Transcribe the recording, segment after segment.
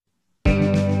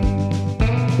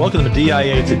Welcome to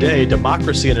DIA Today,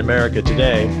 Democracy in America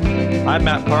Today. I'm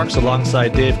Matt Parks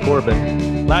alongside Dave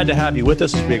Corbin. Glad to have you with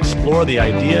us as we explore the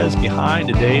ideas behind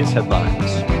today's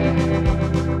headlines.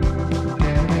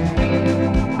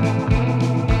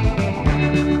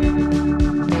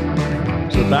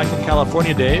 So back in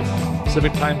California, Dave,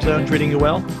 Pacific time zone treating you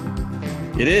well?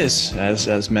 It is,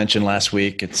 as mentioned last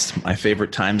week. It's my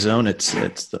favorite time zone.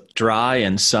 It's dry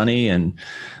and sunny, and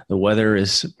the weather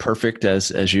is perfect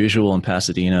as usual in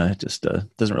Pasadena. It just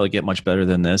doesn't really get much better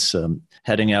than this.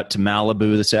 Heading out to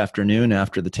Malibu this afternoon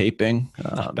after the taping.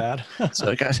 Not bad.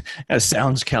 So it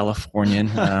sounds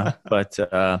Californian, but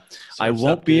I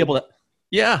won't be able to.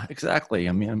 Yeah, exactly.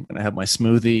 I mean, I'm going to have my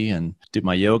smoothie and do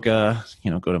my yoga,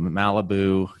 go to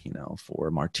Malibu, for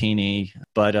a martini.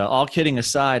 But all kidding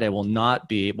aside,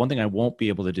 one thing I won't be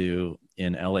able to do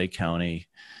in LA County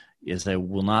is I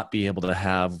will not be able to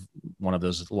have one of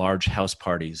those large house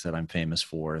parties that I'm famous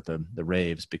for, the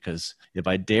raves, because if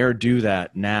I dare do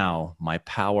that now, my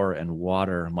power and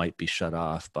water might be shut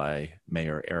off by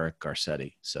Mayor Eric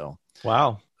Garcetti. So,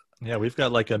 wow. Yeah, we've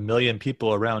got like 1 million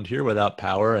people around here without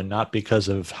power, and not because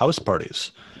of house parties.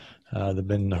 There've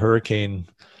been hurricane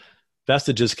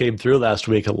vestiges came through last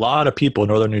week. A lot of people in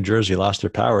northern New Jersey lost their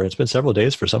power. It's been several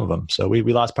days for some of them. So we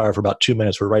lost power for about 2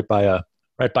 minutes. We're right by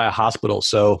a hospital.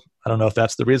 So I don't know if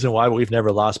that's the reason why, but we've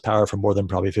never lost power for more than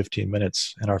probably 15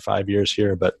 minutes in our 5 years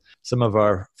here. But some of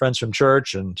our friends from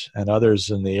church and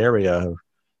others in the area are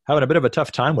having a bit of a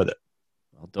tough time with it.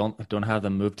 Don't have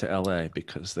them move to LA,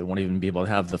 because they won't even be able to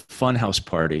have the fun house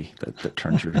party that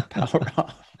turns your power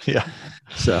off. Yeah.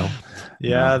 So,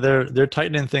 yeah, they're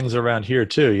tightening things around here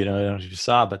too. I don't know if you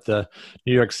saw, but the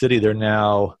New York City, they're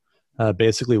now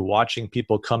basically watching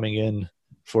people coming in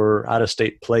for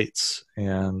out-of-state plates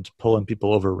and pulling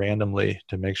people over randomly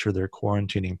to make sure they're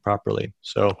quarantining properly.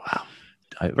 So, wow.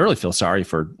 I really feel sorry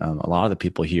for a lot of the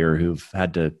people here who've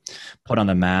had to put on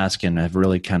the mask and have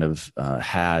really kind of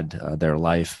had their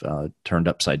life turned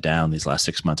upside down these last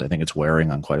 6 months. I think it's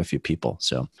wearing on quite a few people.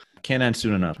 So can't end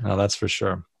soon enough. No, that's for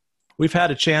sure. We've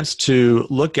had a chance to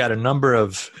look at a number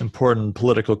of important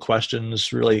political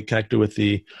questions really connected with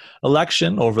the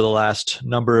election over the last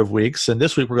number of weeks. And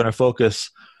this week we're going to focus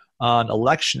on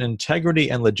election integrity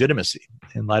and legitimacy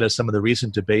in light of some of the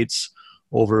recent debates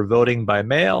over voting by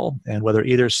mail and whether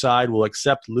either side will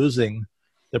accept losing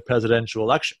the presidential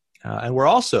election. And we're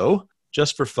also,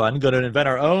 just for fun, going to invent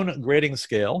our own grading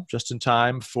scale just in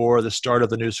time for the start of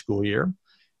the new school year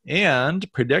and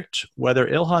predict whether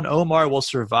Ilhan Omar will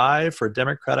survive for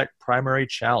Democratic primary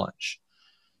challenge.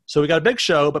 So we got a big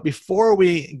show, but before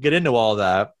we get into all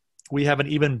that, we have an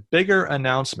even bigger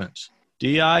announcement.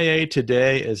 DIA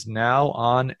Today is now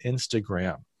on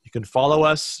Instagram. You can follow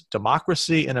us,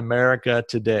 Democracy in America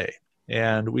Today.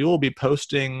 And we will be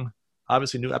posting,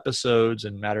 obviously, new episodes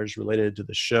and matters related to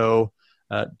the show.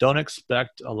 Don't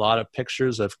expect a lot of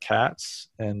pictures of cats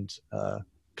and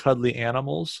cuddly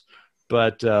animals,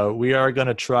 but we are going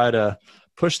to try to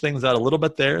push things out a little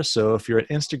bit there. So if you're an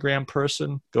Instagram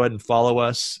person, go ahead and follow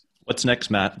us. What's next,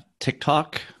 Matt?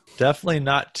 TikTok? Definitely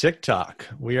not TikTok.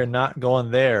 We are not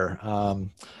going there.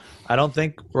 I don't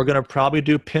think we're going to probably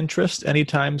do Pinterest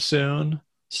anytime soon.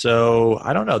 So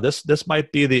I don't know. This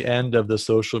might be the end of the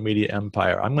social media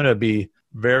empire. I'm going to be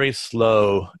very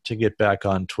slow to get back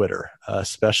on Twitter,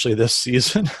 especially this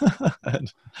season,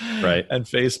 and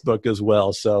Facebook as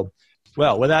well. So,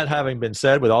 well, with that having been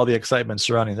said, with all the excitement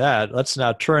surrounding that, let's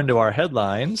now turn to our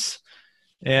headlines.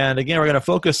 And again, we're going to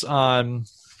focus on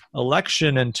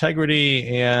election integrity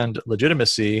and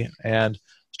legitimacy. And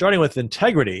starting with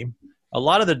integrity, a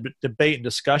lot of the debate and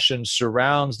discussion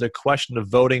surrounds the question of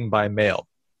voting by mail.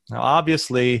 Now,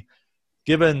 obviously,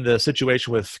 given the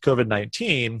situation with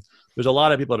COVID-19, there's a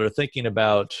lot of people that are thinking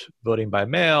about voting by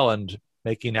mail and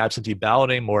making absentee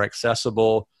balloting more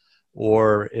accessible,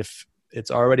 or if it's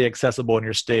already accessible in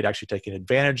your state, actually taking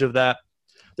advantage of that.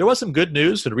 There was some good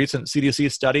news in a recent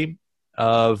CDC study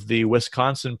of the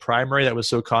Wisconsin primary that was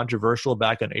so controversial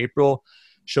back in April,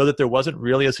 showed that there wasn't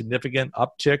really a significant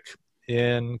uptick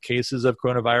in cases of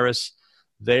coronavirus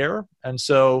there. And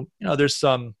so, there's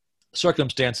some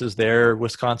circumstances there.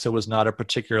 Wisconsin was not a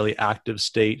particularly active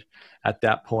state at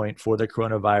that point for the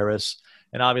coronavirus.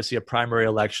 And obviously a primary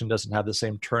election doesn't have the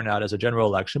same turnout as a general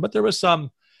election, but there was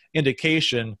some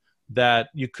indication that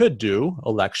you could do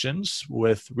elections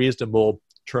with reasonable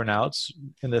turnouts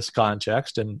in this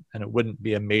context, and it wouldn't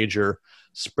be a major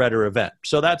spreader event.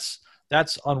 So that's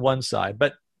on one side.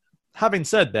 But having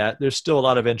said that, there's still a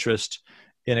lot of interest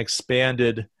in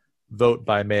expanded vote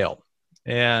by mail.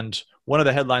 And one of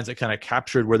the headlines that kind of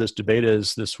captured where this debate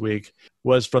is this week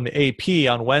was from the AP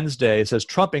on Wednesday. It says,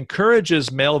 Trump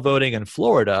encourages mail voting in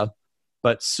Florida,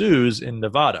 but sues in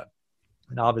Nevada.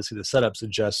 And obviously the setup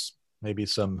suggests maybe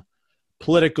some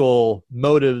political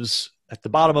motives at the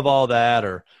bottom of all that,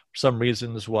 or some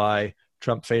reasons why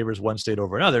Trump favors one state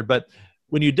over another. But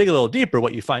when you dig a little deeper,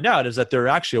 what you find out is that there are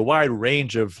actually a wide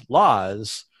range of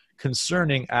laws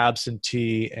concerning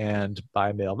absentee and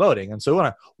by mail voting. And so I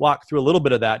want to walk through a little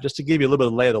bit of that just to give you a little bit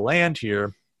of the lay of the land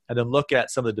here, and then look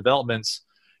at some of the developments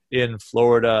in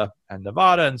Florida and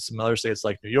Nevada and some other states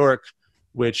like New York,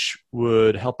 which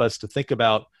would help us to think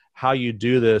about how you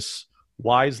do this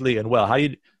wisely and well, how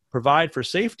you provide for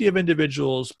safety of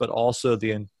individuals, but also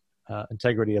the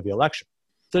integrity of the election.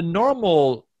 The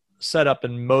normal setup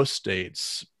in most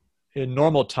states in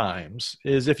normal times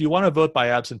is if you want to vote by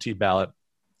absentee ballot,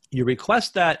 you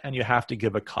request that and you have to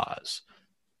give a cause.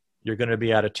 You're going to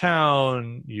be out of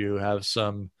town, you have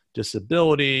some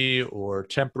disability or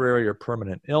temporary or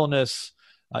permanent illness.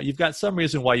 You've got some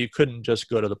reason why you couldn't just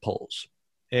go to the polls.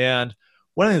 And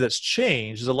one thing that's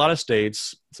changed is a lot of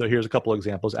states, so here's a couple of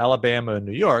examples, Alabama and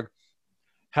New York,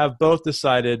 have both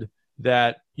decided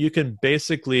that you can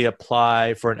basically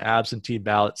apply for an absentee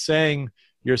ballot saying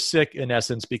you're sick in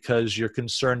essence because you're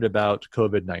concerned about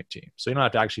COVID-19. So you don't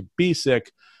have to actually be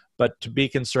sick, but to be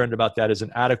concerned about that is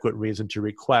an adequate reason to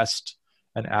request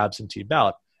an absentee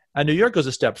ballot. And New York goes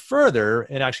a step further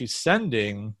in actually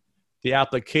sending the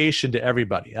application to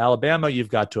everybody. Alabama, you've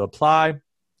got to apply.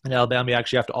 In Alabama, you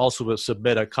actually have to also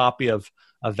submit a copy of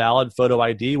a valid photo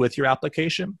ID with your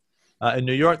application. In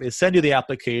New York, they send you the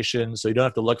application, so you don't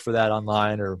have to look for that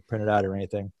online or print it out or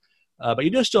anything. But you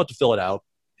just still have to fill it out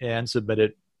and submit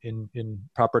it in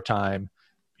proper time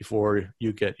before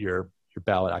you get your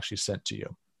ballot actually sent to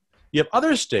you. You have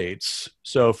other states,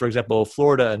 so for example,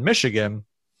 Florida and Michigan,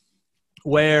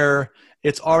 where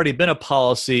it's already been a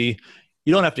policy.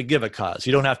 You don't have to give a cause.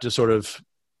 You don't have to sort of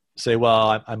say,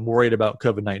 well, I'm worried about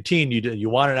COVID-19. You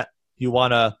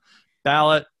want a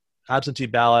ballot, absentee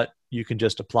ballot, you can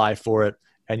just apply for it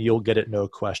and you'll get it no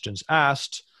questions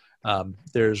asked.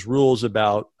 There's rules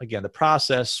about, again, the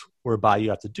process whereby you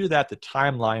have to do that, the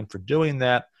timeline for doing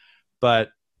that. But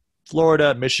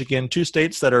Florida, Michigan, two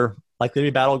states that are likely to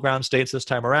be battleground states this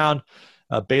time around,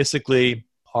 basically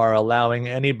are allowing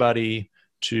anybody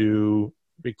to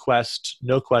request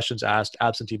no questions asked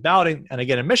absentee balloting. And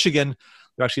again, in Michigan,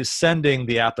 they're actually sending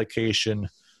the application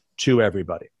to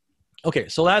everybody. Okay,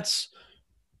 so that's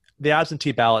the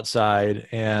absentee ballot side.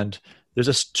 And there's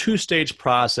a two-stage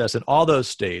process in all those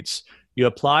states. You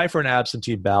apply for an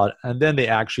absentee ballot, and then they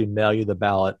actually mail you the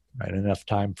ballot, right, in enough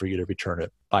time for you to return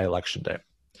it by election day.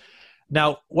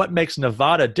 Now, what makes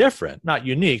Nevada different, not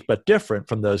unique, but different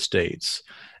from those states,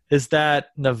 is that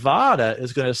Nevada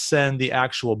is going to send the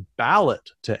actual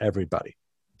ballot to everybody,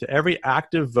 to every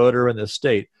active voter in the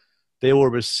state. They will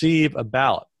receive a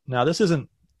ballot. Now, this isn't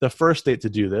the first state to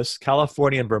do this.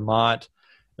 California and Vermont,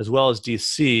 as well as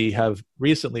DC, have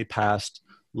recently passed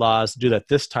laws to do that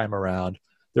this time around.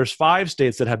 There's 5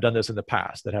 states that have done this in the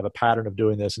past, that have a pattern of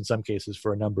doing this in some cases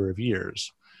for a number of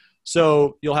years.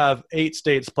 So you'll have 8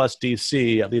 states plus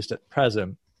DC, at least at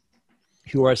present,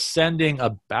 who are sending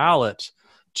a ballot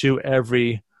to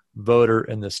every voter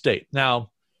in the state.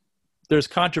 Now, there's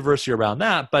controversy around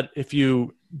that, but if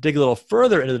you dig a little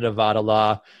further into the Nevada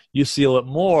law, you see a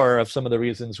little more of some of the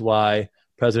reasons why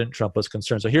President Trump was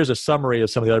concerned. So here's a summary of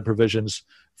some of the other provisions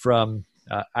from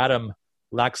Adam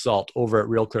Laxalt over at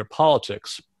Real Clear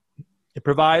Politics. It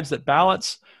provides that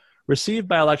ballots received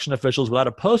by election officials without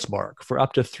a postmark for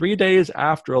up to 3 days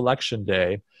after Election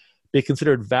Day be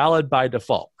considered valid by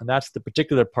default. And that's the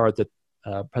particular part that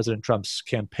President Trump's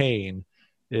campaign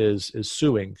is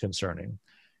suing concerning.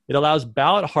 It allows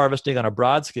ballot harvesting on a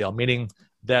broad scale, meaning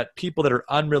that people that are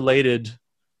unrelated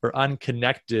or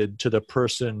unconnected to the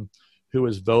person who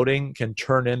is voting can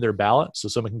turn in their ballot. So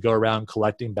someone can go around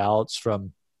collecting ballots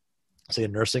from, say, a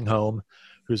nursing home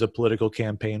who's a political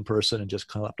campaign person and just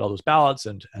collect all those ballots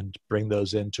and bring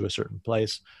those into a certain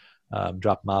place,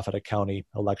 drop them off at a county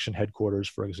election headquarters,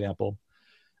 for example.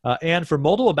 And for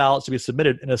multiple ballots to be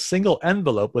submitted in a single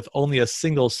envelope with only a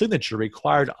single signature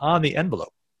required on the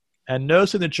envelope, and no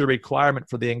signature requirement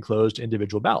for the enclosed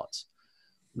individual ballots,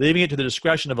 leaving it to the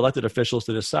discretion of elected officials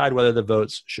to decide whether the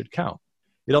votes should count.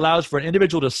 It allows for an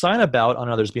individual to sign a ballot on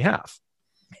another's behalf.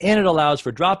 And it allows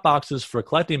for drop boxes for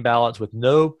collecting ballots with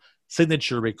no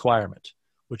signature requirement,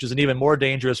 which is an even more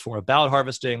dangerous form of ballot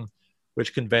harvesting,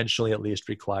 which conventionally at least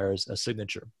requires a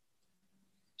signature.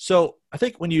 So I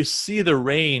think when you see the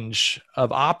range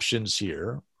of options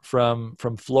here from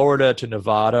Florida to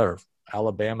Nevada or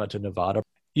Alabama to Nevada,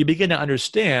 you begin to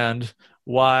understand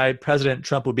why President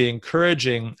Trump would be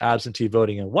encouraging absentee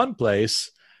voting in one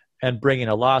place and bringing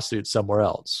a lawsuit somewhere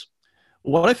else.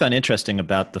 What I found interesting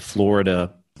about the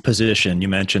Florida position, you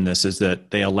mentioned this, is that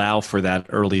they allow for that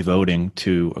early voting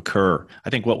to occur.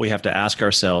 I think what we have to ask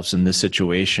ourselves in this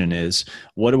situation is,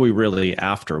 what are we really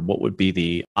after? What would be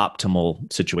the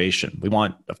optimal situation? We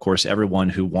want, of course, everyone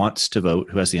who wants to vote,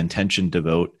 who has the intention to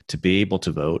vote, to be able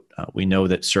to vote. We know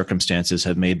that circumstances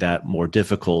have made that more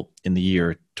difficult in the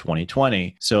year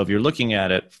 2020. So if you're looking at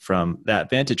it from that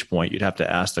vantage point, you'd have to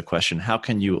ask the question, how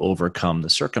can you overcome the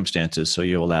circumstances so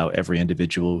you allow every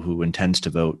individual who intends to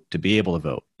vote to be able to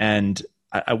vote? And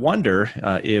I wonder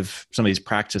if some of these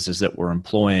practices that we're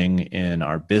employing in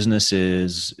our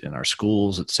businesses, in our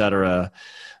schools, et cetera,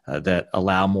 that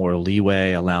allow more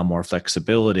leeway, allow more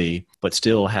flexibility, but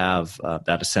still have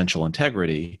that essential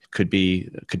integrity could be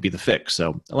the fix.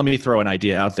 So let me throw an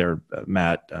idea out there,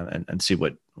 Matt, and see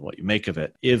what you make of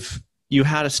it. If you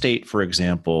had a state, for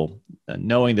example,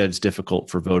 knowing that it's difficult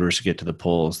for voters to get to the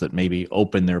polls, that maybe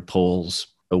open their polls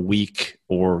a week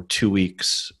or 2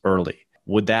 weeks early,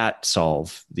 would that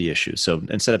solve the issue? So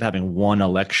instead of having one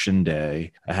election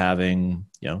day, having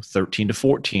 13 to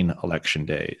 14 election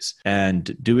days,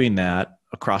 and doing that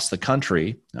across the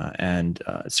country, and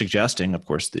suggesting, of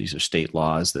course, these are state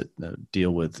laws that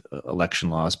deal with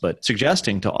election laws, but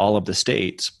suggesting to all of the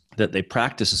states that they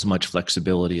practice as much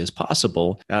flexibility as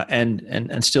possible,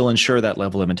 and still ensure that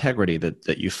level of integrity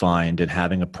that you find in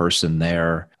having a person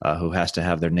there who has to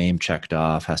have their name checked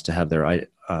off, has to have their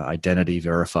identity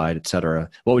verified, et cetera.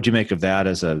 What would you make of that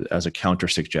as a counter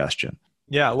suggestion?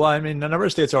 Yeah, well, I mean, a number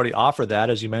of states already offer that.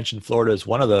 As you mentioned, Florida is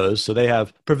one of those. So they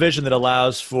have provision that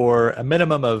allows for a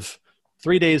minimum of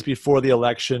 3 days before the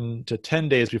election to 10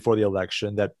 days before the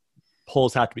election that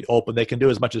polls have to be open. They can do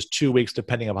as much as 2 weeks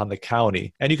depending upon the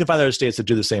county. And you can find other states that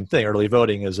do the same thing. Early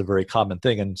voting is a very common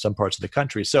thing in some parts of the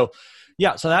country. So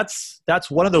yeah, so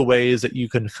that's one of the ways that you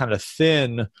can kind of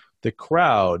thin the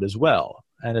crowd as well.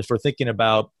 And if we're thinking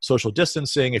about social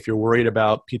distancing, if you're worried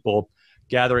about people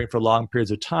gathering for long periods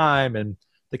of time and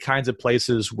the kinds of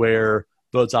places where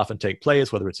votes often take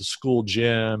place, whether it's a school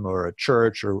gym or a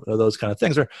church or those kind of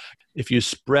things, or if you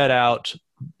spread out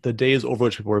the days over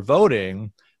which people are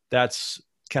voting, that's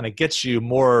kind of gets you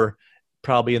more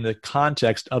probably in the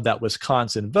context of that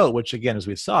Wisconsin vote, which again, as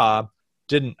we saw,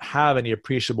 didn't have any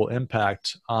appreciable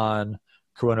impact on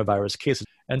coronavirus cases.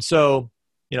 And so,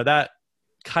 that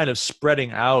kind of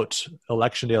spreading out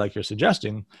election day, like you're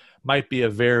suggesting, might be a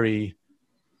very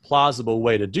plausible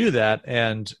way to do that,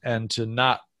 and to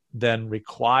not then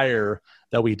require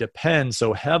that we depend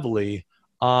so heavily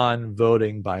on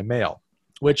voting by mail,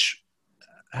 which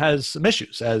has some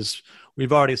issues, as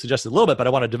we've already suggested a little bit, but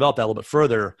I want to develop that a little bit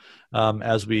further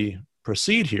as we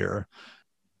proceed here.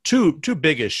 Two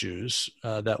big issues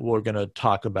that we're going to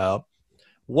talk about.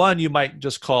 One, you might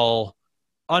just call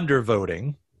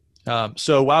undervoting.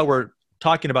 So while we're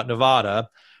talking about Nevada,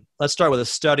 let's start with a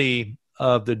study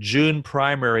of the June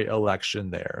primary election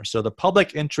there. So the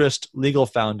Public Interest Legal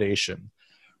Foundation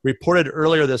reported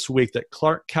earlier this week that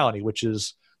Clark County, which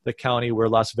is the county where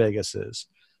Las Vegas is,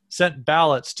 sent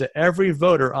ballots to every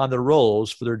voter on the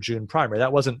rolls for their June primary.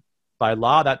 That wasn't by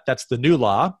law, that's the new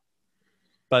law,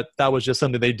 but that was just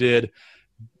something they did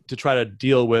to try to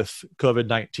deal with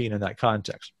COVID-19 in that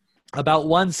context. About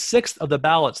 1/6 of the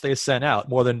ballots they sent out,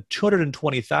 more than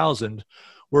 220,000,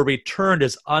 were returned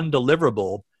as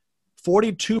undeliverable,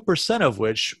 42% of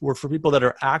which were for people that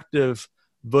are active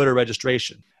voter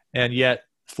registration. And yet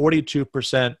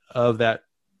 42% of that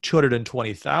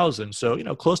 220,000,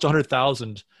 so close to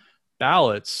 100,000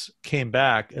 ballots came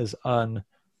back as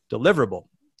undeliverable.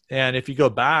 And if you go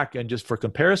back and just for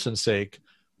comparison's sake,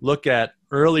 look at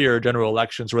earlier general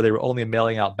elections where they were only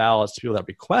mailing out ballots to people that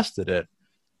requested it,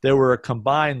 there were a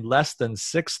combined less than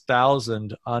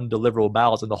 6,000 undeliverable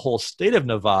ballots in the whole state of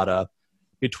Nevada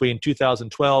between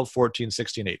 2012, 14,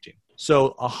 16, 18.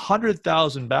 So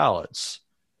 100,000 ballots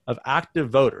of active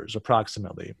voters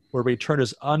approximately were returned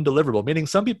as undeliverable, meaning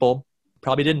some people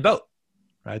probably didn't vote,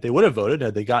 right? They would have voted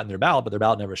had they gotten their ballot, but their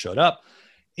ballot never showed up.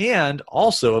 And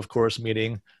also, of course,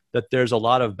 meaning that there's a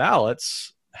lot of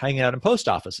ballots hanging out in post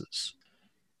offices.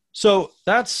 So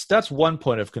that's one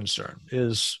point of concern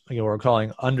is, what we're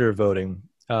calling undervoting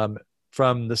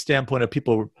from the standpoint of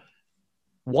people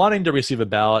wanting to receive a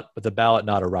ballot, but the ballot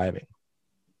not arriving.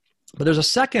 But there's a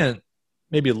second,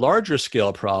 maybe larger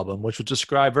scale problem, which was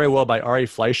described very well by Ari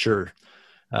Fleischer.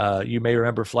 You may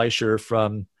remember Fleischer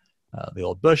from the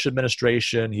old Bush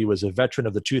administration. He was a veteran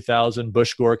of the 2000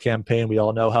 Bush-Gore campaign. We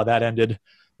all know how that ended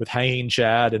with hanging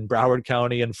Chad in Broward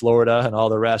County in Florida and all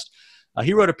the rest.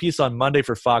 He wrote a piece on Monday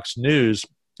for Fox News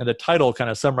And the title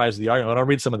kind of summarizes the argument. I'll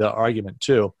read some of the argument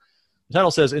too. The title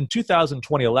says, in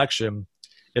 2020 election,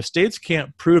 if states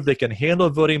can't prove they can handle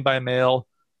voting by mail,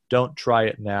 don't try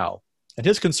it now. And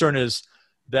his concern is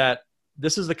that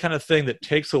this is the kind of thing that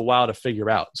takes a while to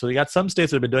figure out. So you got some states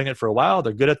that have been doing it for a while.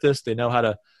 They're good at this. They know how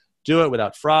to do it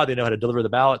without fraud. They know how to deliver the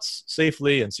ballots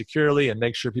safely and securely and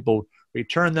make sure people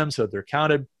return them so that they're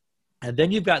counted. And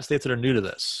then you've got states that are new to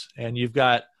this. And you've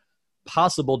got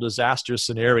possible disaster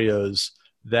scenarios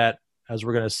that, as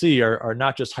we're going to see, are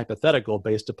not just hypothetical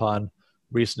based upon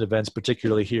recent events,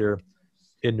 particularly here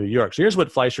in New York. So here's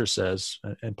what Fleischer says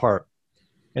in part.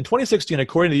 In 2016,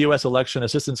 according to the U.S. Election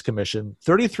Assistance Commission,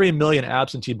 33 million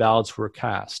absentee ballots were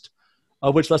cast,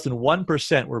 of which less than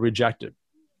 1% were rejected.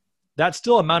 That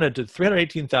still amounted to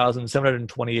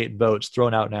 318,728 votes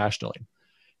thrown out nationally.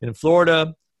 In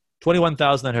Florida,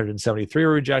 21,973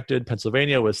 were rejected.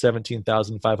 Pennsylvania was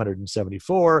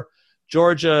 17,574.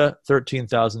 Georgia,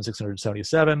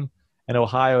 13,677. And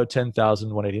Ohio,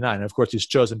 10,189. And of course, he's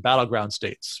chosen battleground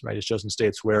states, right? He's chosen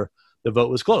states where the vote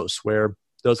was close, where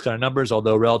those kind of numbers,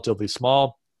 although relatively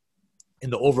small, in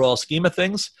the overall scheme of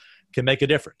things, can make a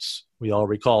difference. We all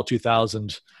recall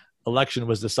 2000 election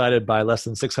was decided by less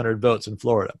than 600 votes in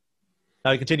Florida.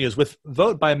 Now he continues, with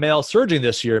vote by mail surging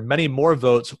this year, many more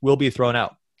votes will be thrown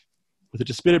out. With the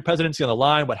disputed presidency on the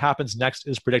line, what happens next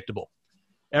is predictable.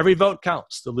 Every vote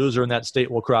counts. The loser in that state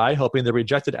will cry, hoping the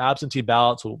rejected absentee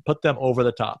ballots will put them over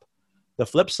the top. The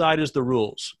flip side is the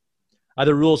rules.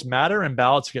 Either rules matter and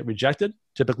ballots get rejected,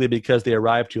 typically because they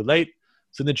arrive too late,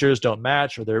 signatures don't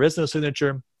match, or there is no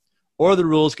signature, or the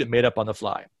rules get made up on the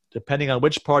fly, depending on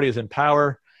which party is in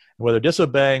power and whether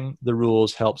disobeying the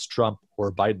rules helps Trump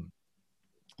or Biden.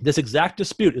 This exact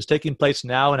dispute is taking place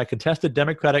now in a contested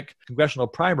Democratic congressional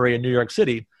primary in New York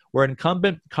City, where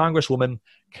incumbent Congresswoman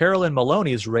Carolyn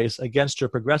Maloney's race against her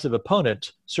progressive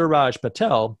opponent, Suraj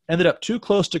Patel, ended up too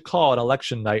close to call on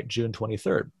election night, June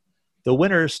 23rd. The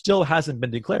winner still hasn't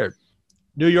been declared.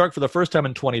 New York, for the first time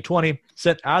in 2020,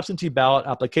 sent absentee ballot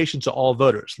applications to all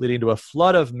voters, leading to a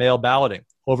flood of mail balloting,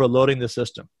 overloading the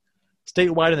system.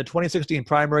 Statewide in the 2016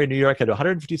 primary, New York had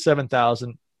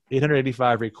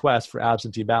 157,885 requests for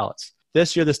absentee ballots.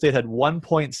 This year, the state had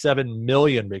 1.7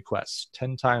 million requests,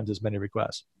 10 times as many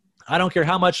requests. I don't care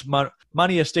how much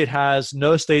money a state has,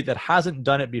 no state that hasn't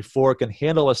done it before can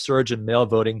handle a surge in mail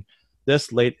voting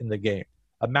this late in the game.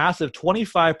 A massive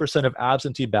 25% of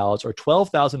absentee ballots, or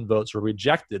 12,000 votes, were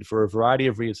rejected for a variety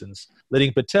of reasons,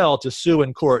 leading Patel to sue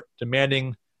in court,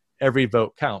 demanding every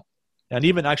vote count. And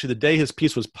even actually the day his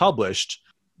piece was published,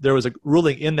 there was a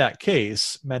ruling in that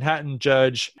case. Manhattan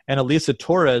Judge Annalisa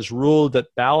Torres ruled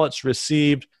that ballots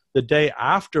received the day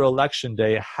after Election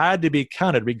Day had to be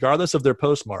counted regardless of their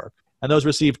postmark. And those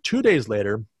received 2 days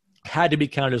later had to be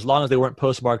counted as long as they weren't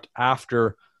postmarked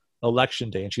after Election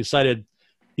Day. And she cited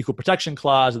Equal Protection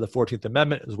Clause of the 14th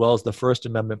Amendment as well as the First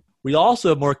Amendment. We also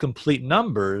have more complete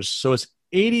numbers. So it's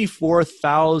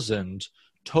 84,000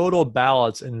 total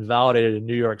ballots invalidated in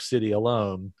New York City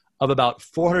alone, of about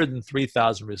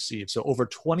 403,000 received. So over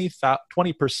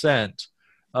 20%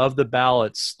 of the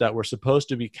ballots that were supposed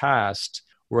to be cast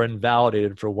were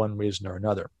invalidated for one reason or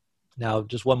another. Now,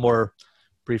 just one more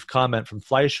brief comment from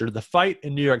Fleischer. The fight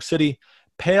in New York City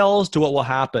pales to what will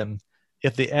happen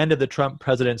if the end of the Trump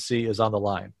presidency is on the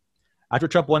line. After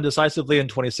Trump won decisively in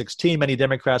 2016, many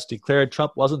Democrats declared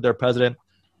Trump wasn't their president,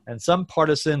 and some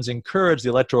partisans encouraged the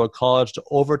Electoral College to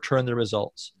overturn the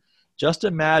results. Just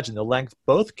imagine the length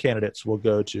both candidates will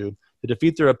go to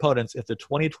defeat their opponents if the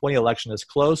 2020 election is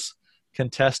close,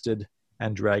 contested,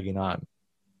 and dragging on.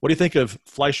 What do you think of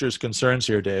Fleischer's concerns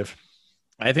here, Dave?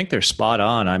 I think they're spot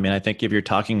on. I mean, I think if you're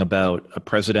talking about a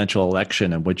presidential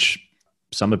election in which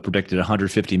some have predicted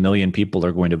 150 million people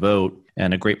are going to vote,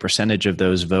 and a great percentage of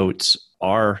those votes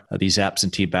are these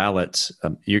absentee ballots,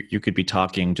 you could be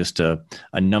talking just a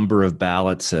number of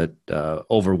ballots that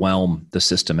overwhelm the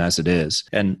system as it is.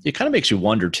 And it kind of makes you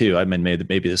wonder, too. I mean,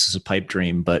 maybe this is a pipe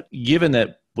dream, but given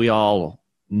that we all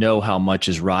know how much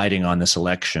is riding on this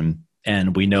election,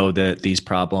 and we know that these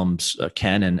problems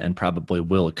can and probably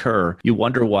will occur, you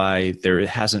wonder why there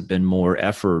hasn't been more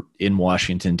effort in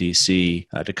Washington, D.C.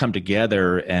 To come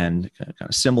together and kind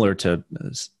of similar to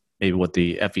maybe what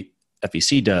the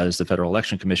FEC does, the Federal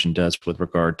Election Commission does with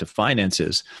regard to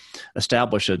finances,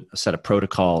 establish a set of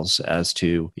protocols as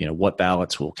to what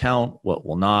ballots will count, what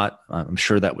will not. I'm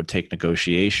sure that would take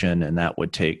negotiation, and that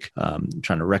would take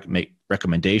trying to make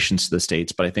recommendations to the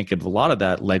states. But I think if a lot of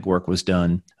that legwork was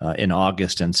done in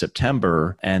August and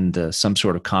September, and some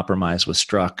sort of compromise was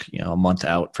struck, a month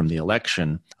out from the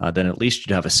election, then at least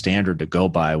you'd have a standard to go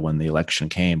by when the election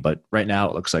came. But right now,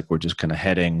 it looks like we're just kind of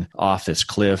heading off this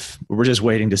cliff. We're just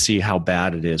waiting to see how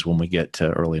bad it is when we get to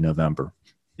early November.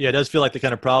 Yeah, it does feel like the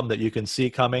kind of problem that you can see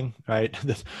coming, right?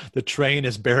 The train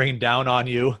is bearing down on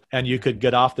you, and you could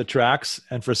get off the tracks,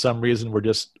 and for some reason we're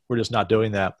just not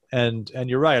doing that. And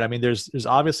you're right. I mean, there's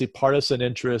obviously partisan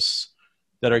interests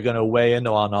that are going to weigh in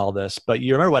on all this. But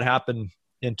you remember what happened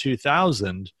in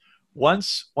 2000?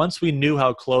 Once we knew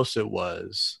how close it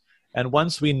was, and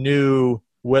once we knew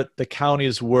what the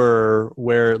counties were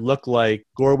where it looked like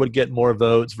Gore would get more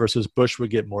votes versus Bush would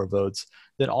get more votes,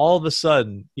 then all of a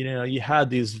sudden, you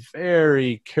had these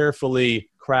very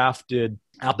carefully crafted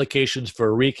applications for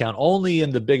a recount only in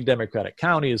the big Democratic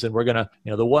counties. And we're going to,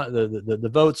 the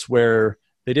votes where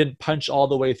they didn't punch all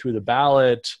the way through the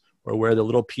ballot, or where the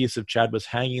little piece of Chad was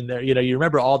hanging there. You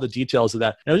remember all the details of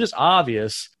that. And it was just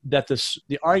obvious that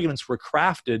the arguments were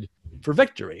crafted for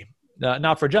victory,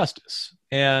 not for justice.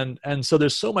 And so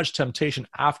there's so much temptation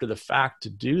after the fact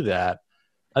to do that.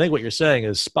 I think what you're saying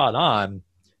is spot on.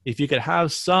 If you could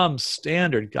have some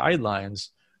standard guidelines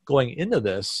going into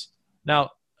this,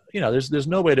 now, there's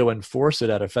no way to enforce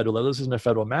it at a federal level. This isn't a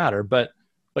federal matter, but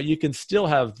you can still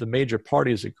have the major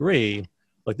parties agree,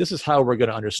 like, this is how we're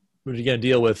going to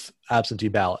deal with absentee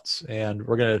ballots. And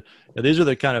we're going to, these are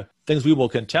the kind of things we will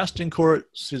contest in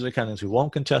courts. These are the kind of things we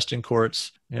won't contest in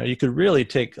courts. You could really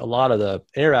take a lot of the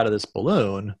air out of this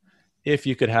balloon if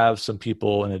you could have some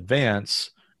people in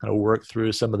advance kind of work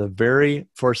through some of the very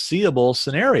foreseeable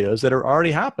scenarios that are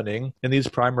already happening in these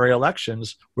primary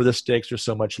elections where the stakes are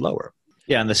so much lower.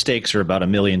 Yeah, and the stakes are about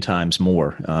 1 million times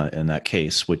more in that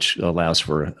case, which allows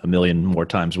for 1 million more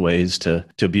times ways to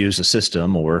abuse the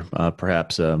system, or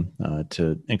perhaps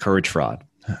to encourage fraud.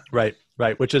 Right,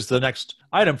 which is the next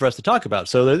item for us to talk about.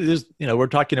 So we're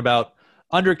talking about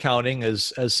undercounting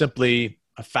as simply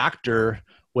a factor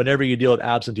whenever you deal with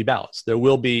absentee ballots. There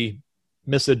will be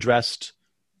misaddressed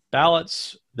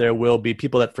ballots. There will be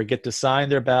people that forget to sign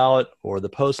their ballot or the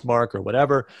postmark or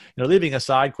whatever. Leaving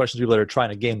aside questions of people that are trying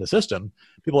to game the system,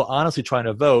 people honestly trying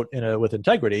to vote with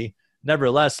integrity,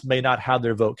 nevertheless may not have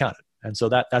their vote counted. And so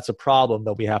that's a problem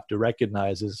that we have to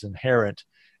recognize is inherent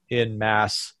in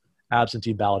mass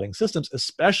absentee balloting systems,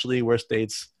 especially where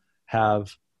states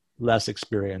have less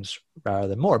experience rather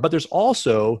than more. But there's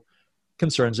also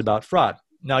concerns about fraud.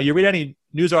 Now, you read any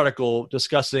news article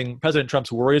discussing President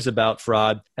Trump's worries about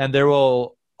fraud, and there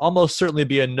will almost certainly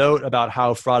be a note about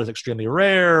how fraud is extremely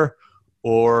rare,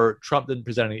 or Trump didn't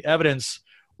present any evidence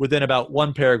within about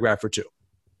one paragraph or two.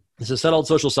 This is settled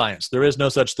social science. There is no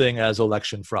such thing as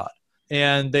election fraud.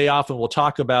 And they often will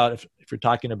talk about, if you're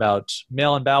talking about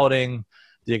mail-in balloting,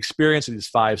 the experience of these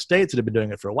 5 states that have been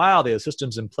doing it for a while. They have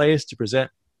systems in place to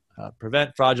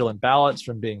prevent fraudulent ballots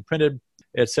from being printed,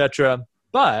 etc.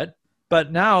 But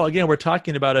now, again, we're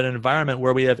talking about an environment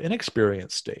where we have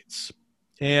inexperienced states.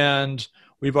 And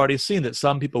we've already seen that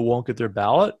some people won't get their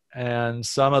ballot, and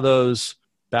some of those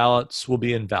ballots will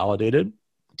be invalidated.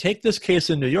 Take this case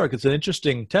in New York. It's an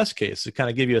interesting test case to kind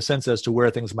of give you a sense as to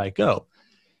where things might go.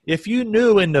 If you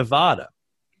knew in Nevada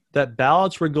that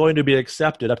ballots were going to be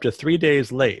accepted up to 3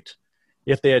 days late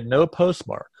if they had no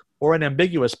postmark or an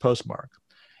ambiguous postmark,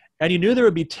 and you knew there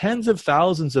would be tens of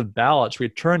thousands of ballots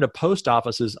returned to post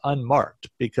offices unmarked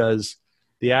because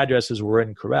the addresses were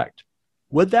incorrect,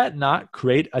 would that not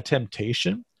create a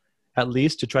temptation, at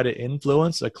least, to try to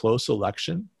influence a close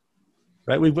election?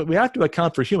 Right? We have to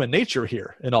account for human nature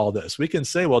here in all this. We can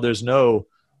say, well, there's no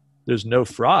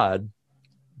fraud,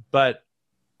 but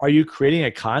are you creating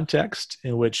a context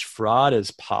in which fraud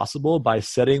is possible by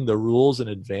setting the rules in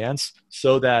advance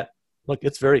so that, look,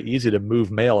 it's very easy to move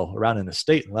mail around in a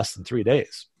state in less than 3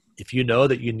 days. If you know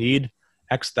that you need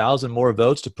X thousand more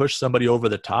votes to push somebody over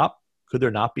the top, could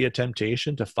there not be a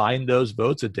temptation to find those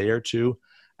votes a day or two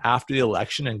after the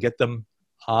election and get them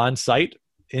on site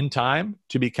in time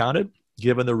to be counted,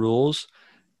 given the rules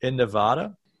in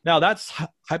Nevada? Now, that's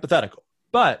hypothetical.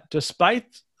 But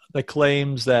despite the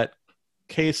claims that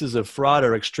cases of fraud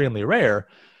are extremely rare,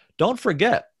 don't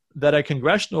forget that a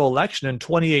congressional election in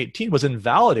 2018 was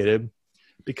invalidated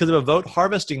because of a vote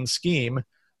harvesting scheme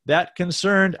that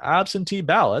concerned absentee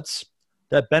ballots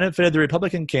that benefited the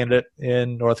Republican candidate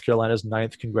in North Carolina's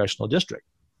 9th congressional district.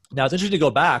 Now, it's interesting to go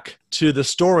back to the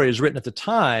stories written at the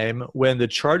time when the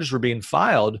charges were being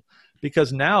filed,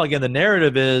 because now, again, the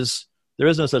narrative is there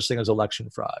is no such thing as election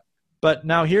fraud. But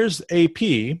now here's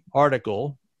AP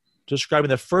article describing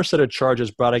the first set of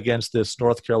charges brought against this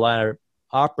North Carolina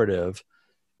operative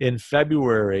in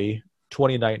February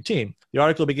 2019. The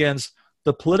article begins,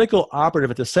 the political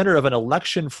operative at the center of an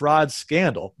election fraud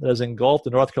scandal that has engulfed the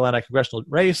North Carolina congressional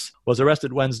race was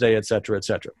arrested Wednesday, et cetera, et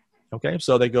cetera. Okay,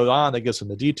 so they go on, they give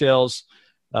some of the details.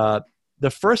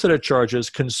 The first set of charges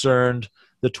concerned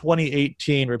the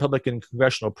 2018 Republican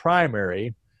congressional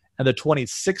primary and the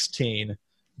 2016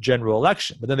 general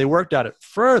election. But then they worked at it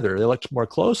further. They looked more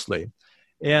closely,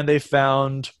 and they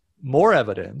found more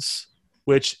evidence,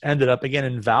 which ended up, again,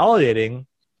 invalidating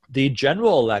the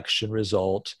general election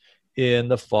result in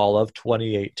the fall of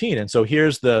 2018. And so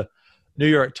here's the New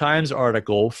York Times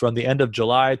article from the end of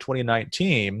July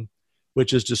 2019,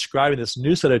 which is describing this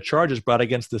new set of charges brought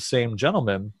against the same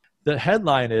gentleman. The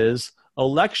headline is,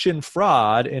 election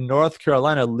fraud in North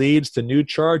Carolina leads to new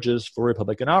charges for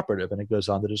Republican operative. And it goes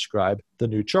on to describe the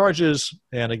new charges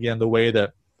and, again, the way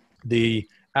that the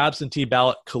absentee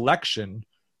ballot collection,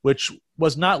 which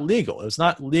was not legal. It's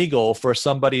not legal for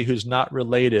somebody who's not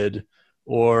related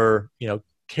or,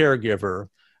 caregiver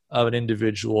of an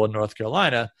individual in North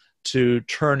Carolina to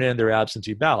turn in their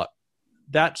absentee ballot.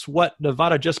 That's what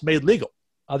Nevada just made legal.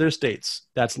 Other states,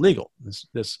 that's legal.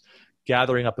 This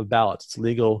gathering up of ballots, it's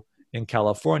legal in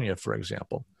California, for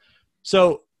example.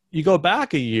 So you go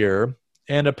back a year,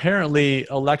 and apparently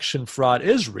election fraud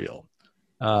is real.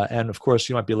 And of course,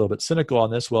 you might be a little bit cynical on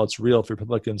this. Well, it's real if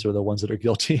Republicans are the ones that are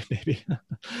guilty, maybe.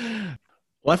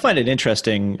 Well, I find it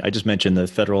interesting. I just mentioned the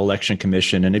Federal Election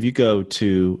Commission, and if you go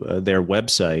to their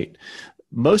website,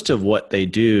 most of what they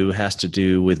do has to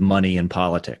do with money and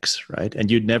politics, right?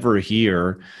 And you'd never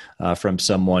hear from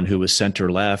someone who was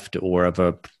center-left or of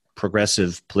a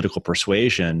progressive political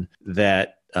persuasion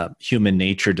that human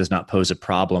nature does not pose a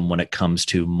problem when it comes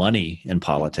to money in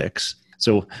politics.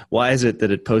 So why is it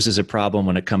that it poses a problem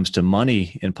when it comes to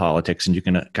money in politics, and you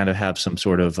can kind of have some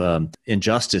sort of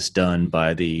injustice done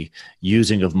by the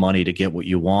using of money to get what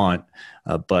you want,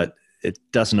 but it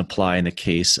doesn't apply in the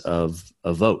case of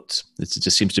votes? It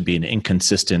just seems to be an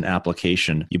inconsistent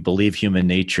application. You believe human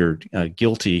nature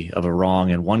guilty of a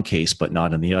wrong in one case, but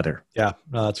not in the other. Yeah,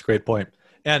 no, that's a great point.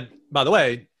 And by the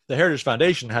way, the Heritage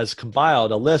Foundation has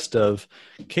compiled a list of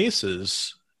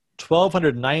cases,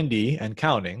 1,290 and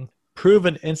counting,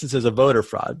 proven instances of voter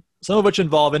fraud, some of which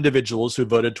involve individuals who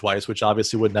voted twice, which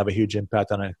obviously wouldn't have a huge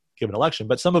impact on a given election,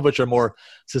 but some of which are more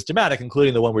systematic,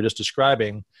 including the one we're just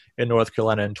describing in North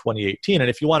Carolina in 2018. And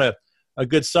if you want a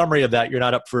good summary of that, you're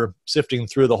not up for sifting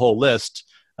through the whole list.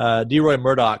 DeRoy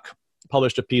Murdoch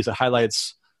published a piece that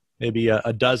highlights maybe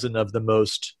a dozen of the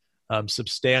most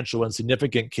substantial and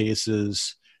significant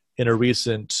cases in a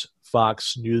recent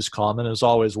Fox News column. And as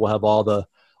always, we'll have all the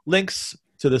links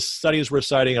to the studies we're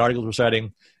citing, articles we're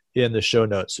citing in the show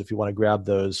notes. So if you want to grab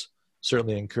those,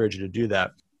 certainly encourage you to do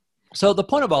that. So the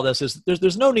point of all this is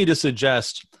there's no need to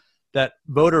suggest that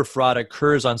voter fraud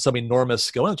occurs on some enormous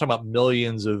scale. We're not talking about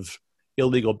millions of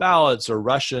illegal ballots or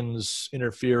Russians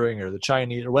interfering or the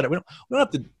Chinese or whatever. We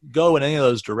don't have to go in any of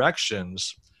those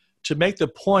directions to make the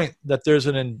point that there's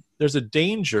a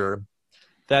danger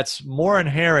that's more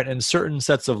inherent in certain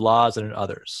sets of laws than in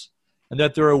others, and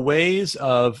that there are ways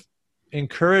of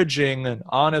encouraging an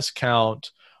honest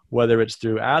count, whether it's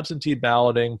through absentee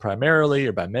balloting primarily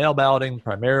or by mail balloting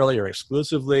primarily or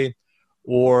exclusively,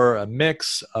 or a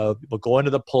mix of people going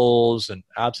to the polls and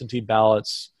absentee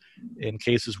ballots in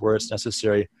cases where it's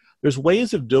necessary. There's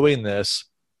ways of doing this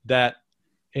that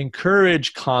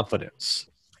encourage confidence.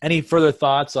 Any further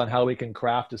thoughts on how we can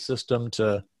craft a system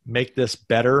to make this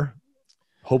better,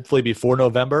 hopefully before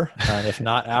November, and if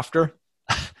not after?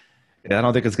 I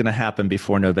don't think it's going to happen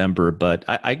before November, but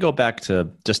I go back to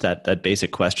just that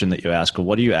basic question that you ask.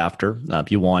 What are you after?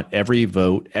 You want every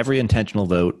vote, every intentional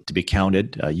vote to be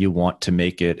counted. You want to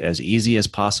make it as easy as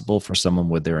possible for someone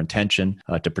with their intention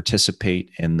to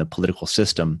participate in the political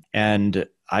system. And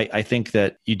I think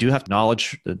that you do have to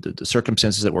acknowledge the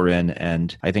circumstances that we're in,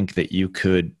 and I think that you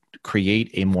could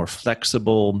create a more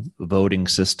flexible voting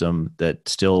system that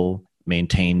still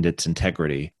maintained its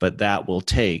integrity. But that will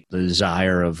take the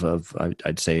desire of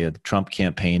I'd say, a Trump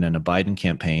campaign and a Biden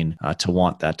campaign to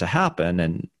want that to happen.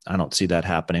 And I don't see that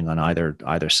happening on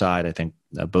either side. I think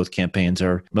both campaigns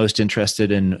are most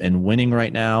interested in winning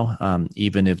right now,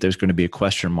 even if there's going to be a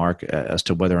question mark as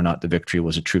to whether or not the victory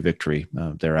was a true victory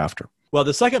thereafter. Well,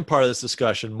 the second part of this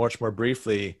discussion, much more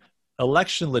briefly,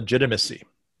 election legitimacy.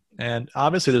 And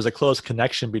obviously there's a close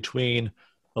connection between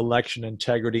election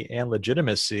integrity and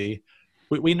legitimacy.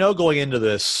 We know going into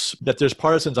this that there's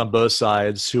partisans on both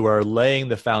sides who are laying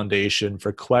the foundation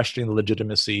for questioning the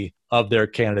legitimacy of their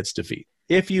candidate's defeat.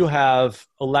 If you have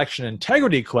election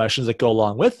integrity questions that go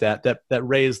along with that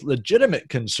raise legitimate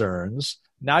concerns,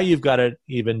 now you've got an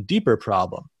even deeper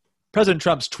problem. President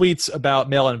Trump's tweets about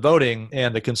mail-in voting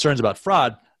and the concerns about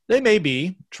fraud, they may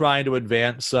be trying to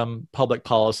advance some public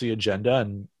policy agenda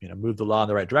and move the law in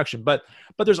the right direction. But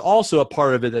there's also a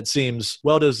part of it that seems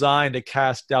well designed to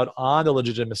cast doubt on the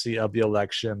legitimacy of the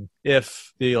election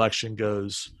if the election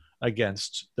goes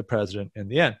against the president in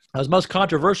the end. His most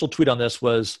controversial tweet on this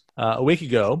was a week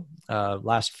ago,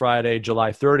 last Friday,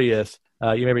 July 30th.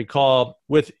 You may recall,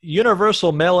 with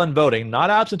universal mail-in voting, not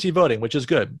absentee voting, which is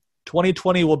good,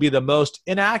 2020 will be the most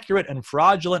inaccurate and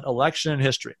fraudulent election in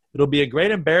history. It'll be a great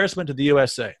embarrassment to the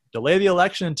USA. Delay the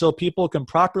election until people can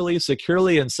properly,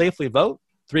 securely, and safely vote?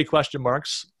 3 question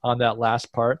marks on that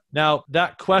last part. Now,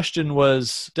 that question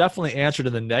was definitely answered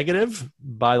in the negative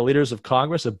by the leaders of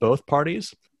Congress of both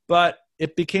parties, but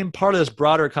it became part of this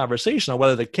broader conversation on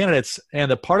whether the candidates and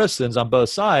the partisans on both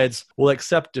sides will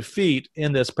accept defeat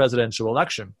in this presidential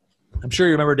election. I'm sure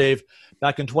you remember, Dave,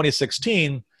 back in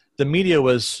 2016, the media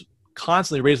was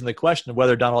constantly raising the question of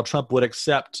whether Donald Trump would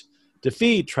accept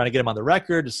defeat, trying to get him on the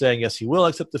record, saying, yes, he will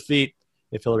accept defeat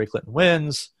if Hillary Clinton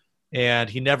wins. And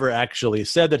he never actually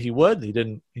said that he would.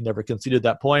 He never conceded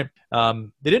that point.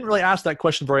 They didn't really ask that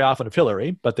question very often of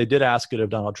Hillary, but they did ask it of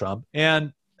Donald Trump.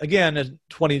 And again, in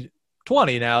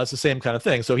 2020 now, it's the same kind of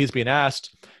thing. So he's being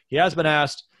asked, he has been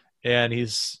asked, and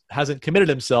hasn't committed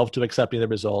himself to accepting the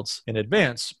results in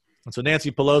advance. And so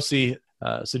Nancy Pelosi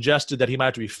suggested that he might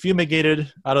have to be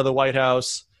fumigated out of the White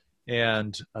House.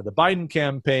 And the Biden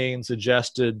campaign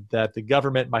suggested that the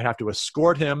government might have to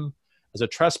escort him as a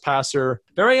trespasser.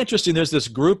 Very interesting. There's this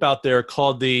group out there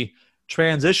called the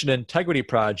Transition Integrity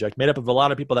Project, made up of a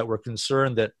lot of people that were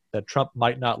concerned that Trump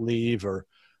might not leave or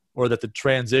that the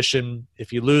transition, if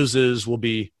he loses, will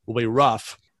be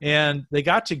rough. And they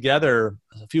got together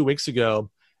a few weeks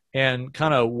ago and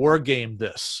kind of war gamed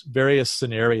this, various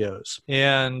scenarios.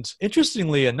 And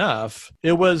interestingly enough,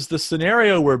 it was the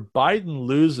scenario where Biden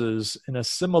loses in a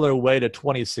similar way to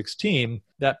 2016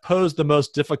 that posed the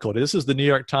most difficulty. This is the New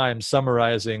York Times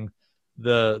summarizing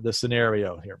the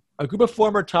scenario here. A group of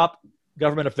former top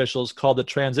government officials called the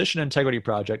Transition Integrity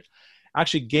Project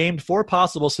actually gamed 4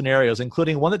 possible scenarios,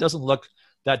 including one that doesn't look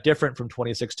that different from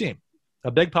 2016. A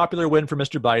big popular win for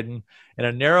Mr. Biden and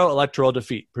a narrow electoral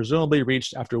defeat, presumably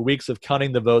reached after weeks of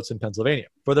counting the votes in Pennsylvania.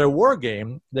 For their war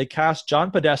game, they cast John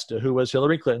Podesta, who was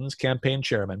Hillary Clinton's campaign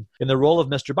chairman, in the role of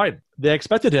Mr. Biden. They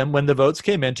expected him, when the votes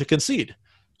came in, to concede,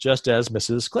 just as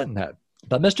Mrs. Clinton had.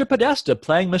 But Mr. Podesta,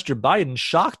 playing Mr. Biden,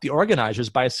 shocked the organizers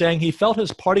by saying he felt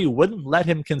his party wouldn't let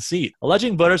him concede.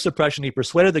 Alleging voter suppression, he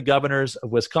persuaded the governors of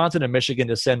Wisconsin and Michigan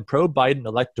to send pro-Biden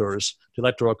electors to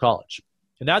Electoral College.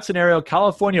 In that scenario,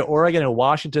 California, Oregon, and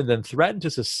Washington then threatened to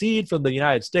secede from the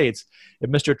United States if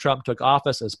Mr. Trump took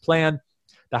office as planned.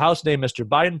 The House named Mr.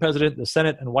 Biden president. The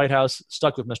Senate and White House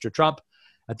stuck with Mr. Trump.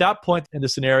 At that point in the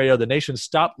scenario, the nation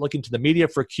stopped looking to the media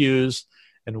for cues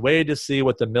and waited to see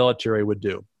what the military would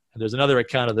do. And there's another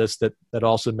account of this that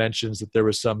also mentions that there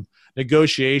was some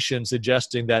negotiation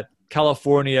suggesting that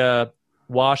California,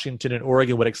 Washington, and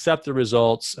Oregon would accept the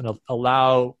results and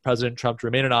allow President Trump to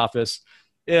remain in office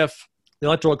if the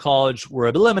Electoral College were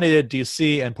eliminated,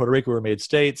 D.C. and Puerto Rico were made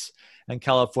states, and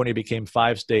California became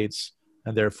 5 states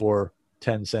and therefore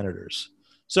 10 senators.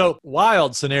 So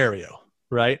wild scenario,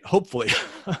 right? Hopefully.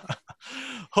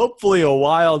 Hopefully a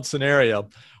wild scenario.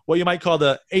 What you might call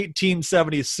the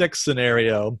 1876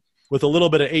 scenario with a little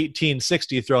bit of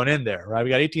 1860 thrown in there, right? We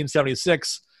got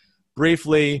 1876,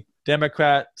 briefly,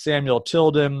 Democrat Samuel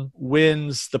Tilden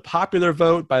wins the popular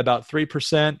vote by about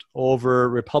 3% over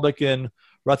Republican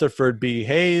Rutherford B.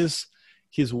 Hayes.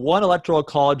 He's 1 electoral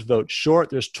college vote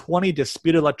short. There's 20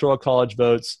 disputed electoral college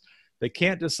votes. They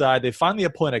can't decide. They finally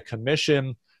appoint a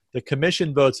commission. The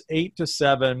commission votes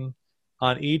 8-7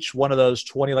 on each one of those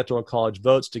 20 electoral college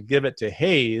votes to give it to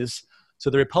Hayes.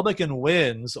 So the Republican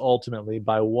wins ultimately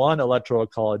by 1 electoral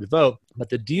college vote. But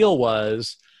the deal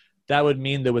was that would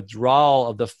mean the withdrawal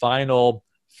of the final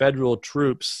federal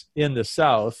troops in the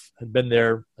South had been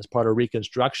there as part of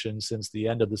Reconstruction since the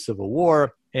end of the Civil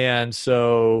War. And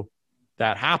so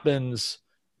that happens,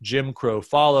 Jim Crow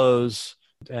follows,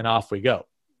 and off we go,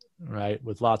 right?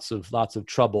 With lots of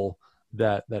trouble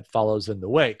that follows in the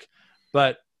wake.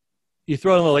 But you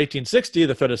throw in a little 1860,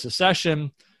 the threat of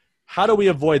secession. How do we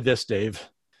avoid this, Dave?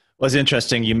 Well, it's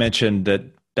interesting. You mentioned that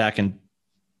back in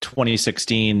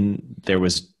 2016, there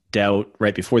was doubt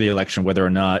right before the election whether or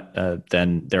not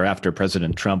then thereafter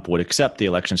President Trump would accept the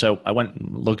election. So I went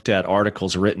and looked at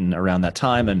articles written around that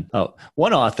time. And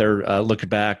one author looked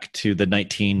back to the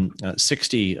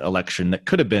 1960 election that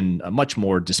could have been much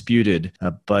more disputed,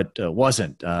 but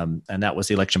wasn't. And that was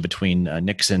the election between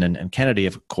Nixon and Kennedy.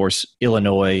 Of course,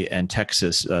 Illinois and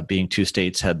Texas being two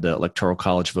states, had the Electoral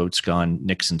College votes gone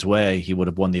Nixon's way, he would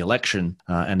have won the election.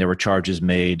 And there were charges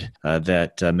made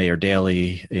that Mayor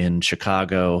Daley in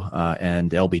Chicago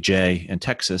and LBJ in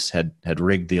Texas had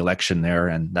rigged the election there,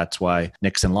 and that's why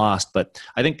Nixon lost. But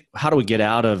I think, how do we get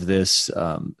out of this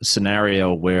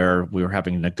scenario where we were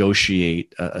having to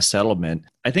negotiate a settlement?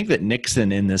 I think that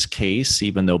Nixon in this case,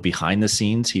 even though behind the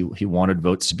scenes he wanted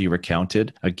votes to be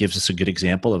recounted, gives us a good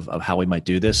example of how we might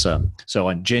do this. So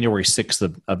on January 6th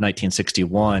of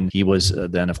 1961, he was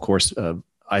then, of course,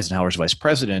 Eisenhower's vice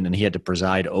president, and he had to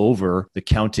preside over the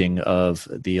counting of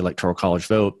the Electoral College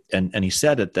vote. And he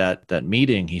said at that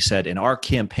meeting, he said, in our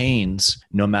campaigns,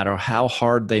 no matter how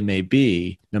hard they may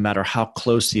be, no matter how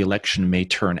close the election may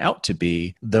turn out to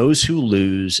be, those who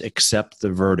lose accept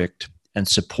the verdict and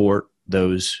support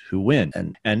those who win.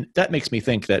 And that makes me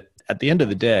think that at the end of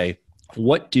the day,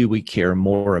 what do we care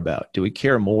more about? Do we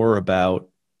care more about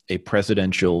a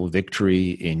presidential victory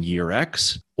in year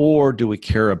X, or do we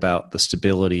care about the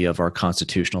stability of our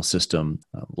constitutional system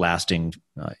lasting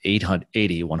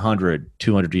 80, 100,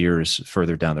 200 years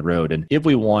further down the road? And if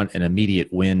we want an immediate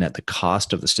win at the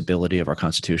cost of the stability of our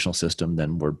constitutional system,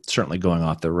 then we're certainly going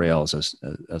off the rails as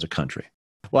a country.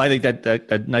 Well, I think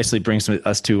that nicely brings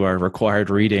us to our required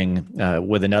reading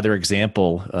with another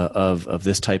example of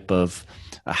this type of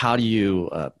how do you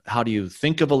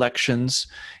think of elections,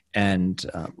 and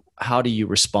how do you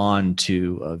respond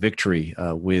to victory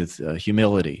with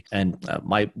humility? And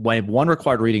my one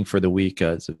required reading for the week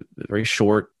is a very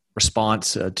short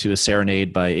response to a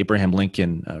serenade by Abraham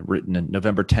Lincoln, written on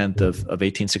November 10th of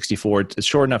 1864. It's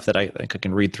short enough that I think I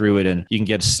can read through it, and you can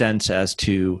get a sense as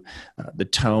to the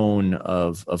tone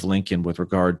of Lincoln with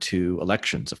regard to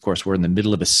elections. Of course, we're in the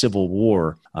middle of a civil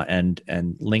war, and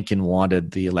Lincoln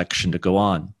wanted the election to go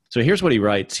on. So here's what he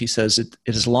writes. He says, it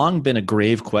has long been a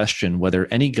grave question whether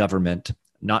any government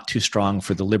not too strong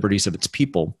for the liberties of its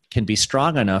people can be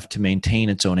strong enough to maintain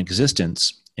its own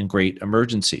existence in great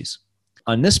emergencies.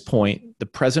 On this point, the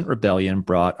present rebellion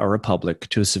brought our republic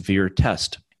to a severe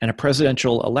test, and a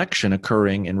presidential election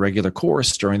occurring in regular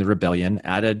course during the rebellion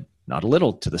added not a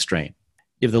little to the strain.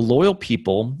 If the loyal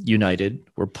people, united,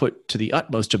 were put to the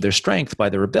utmost of their strength by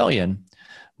the rebellion,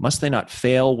 must they not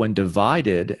fail when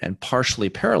divided and partially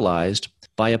paralyzed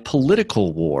by a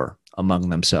political war among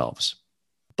themselves?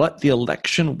 But the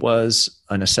election was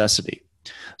a necessity.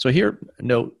 So here,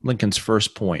 note Lincoln's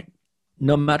first point.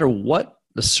 No matter what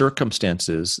the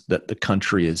circumstances that the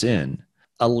country is in,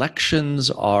 elections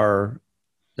are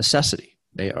necessity.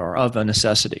 They are of a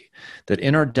necessity. That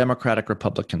in our democratic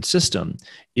Republican system,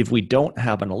 if we don't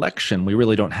have an election, we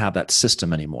really don't have that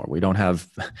system anymore. We don't have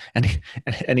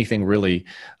anything really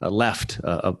left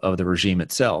of the regime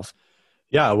itself.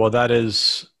 Yeah, well, that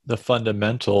is the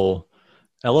fundamental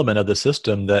element of the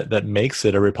system that makes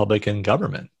it a Republican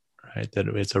government, right? That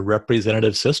it's a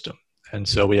representative system. And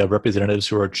so we have representatives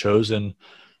who are chosen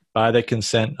by the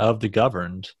consent of the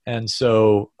governed. And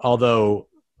so although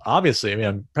obviously,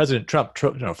 President Trump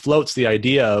floats the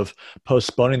idea of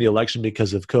postponing the election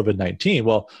because of COVID-19.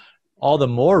 Well, all the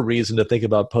more reason to think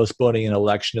about postponing an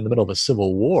election in the middle of a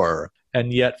civil war.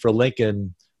 And yet for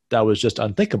Lincoln, that was just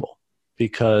unthinkable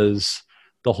because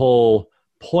the whole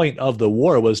point of the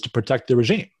war was to protect the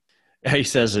regime. He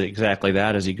says exactly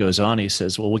that as he goes on. He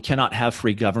says, well, we cannot have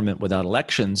free government without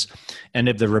elections. And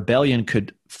if the rebellion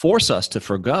could force us to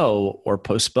forgo or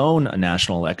postpone a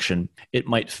national election, it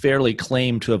might fairly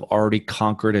claim to have already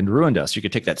conquered and ruined us. You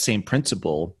could take that same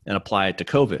principle and apply it to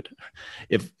COVID.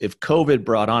 If COVID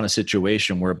brought on a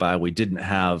situation whereby we didn't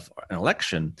have an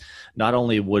election, not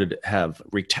only would it have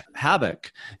wreaked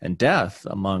havoc and death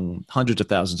among hundreds of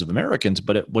thousands of Americans,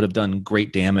 but it would have done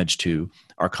great damage to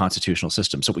our constitutional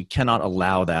system. So we cannot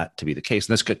allow that to be the case.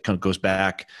 And this kind of goes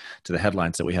back to the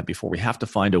headlines that we had before. We have to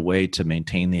find a way to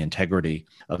maintain the integrity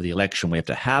of the election. We have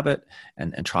to have it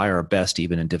and try our best,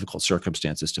 even in difficult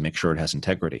circumstances, to make sure it has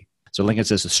integrity. So Lincoln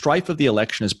says, the strife of the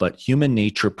election is but human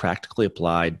nature practically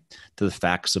applied to the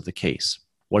facts of the case.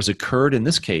 What has occurred in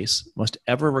this case must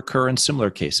ever recur in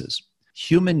similar cases.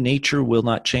 Human nature will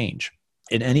not change.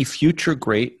 In any future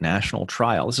great national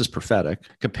trial, this is prophetic,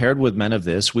 compared with men of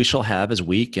this, we shall have as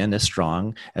weak and as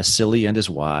strong, as silly and as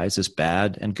wise, as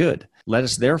bad and good. Let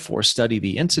us therefore study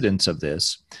the incidents of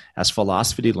this, as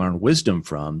philosophy to learn wisdom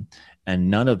from, and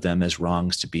none of them as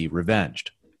wrongs to be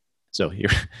revenged. So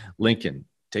here, Lincoln,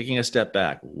 taking a step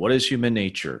back, what is human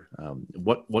nature?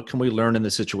 What can we learn in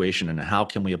the situation, and how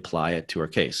can we apply it to our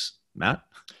case? Matt?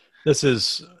 This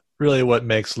is really what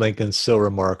makes Lincoln so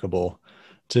remarkable,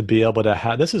 to be able to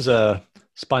have, this is a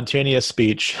spontaneous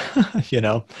speech,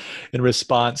 in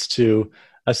response to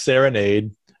a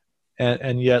serenade.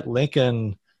 And yet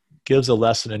Lincoln gives a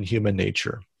lesson in human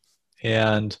nature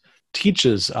and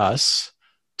teaches us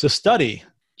to study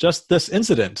just this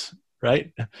incident,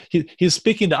 right? He's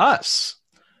speaking to us.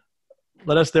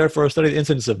 Let us therefore study the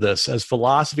incidents of this as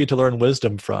philosophy to learn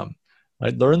wisdom from.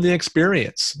 Right? Learn the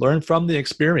experience, learn from the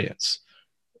experience.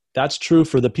 That's true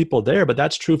for the people there, but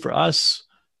that's true for us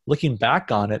looking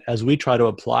back on it as we try to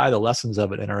apply the lessons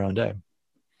of it in our own day.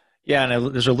 Yeah,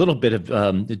 and there's a little bit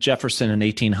of Jefferson in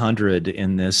 1800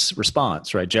 in this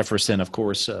response, right? Jefferson, of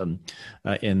course,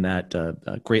 in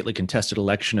that greatly contested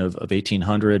election of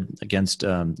 1800 against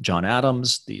John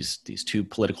Adams, these two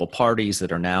political parties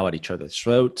that are now at each other's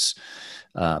throats,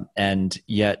 and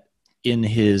yet in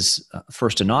his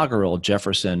first inaugural,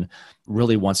 Jefferson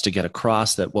really wants to get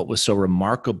across that what was so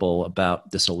remarkable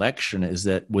about this election is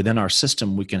that within our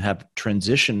system, we can have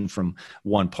transition from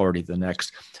one party to the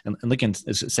next. And Lincoln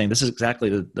is saying this is exactly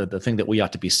the thing that we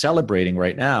ought to be celebrating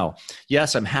right now.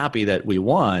 Yes, I'm happy that we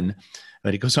won,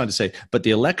 but he goes on to say, but the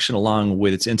election, along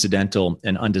with its incidental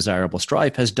and undesirable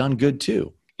strife, has done good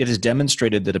too. It has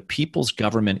demonstrated that a people's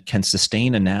government can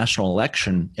sustain a national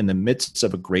election in the midst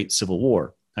of a great civil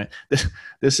war. Right?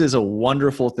 This is a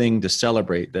wonderful thing to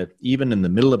celebrate, that even in the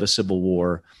middle of a civil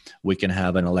war, we can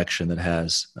have an election that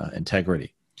has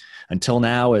integrity. Until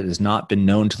now, it has not been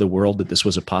known to the world that this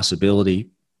was a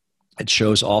possibility. It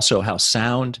shows also how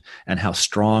sound and how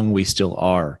strong we still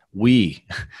are. We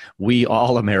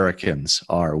all Americans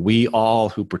are. We all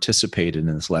who participated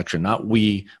in this election, not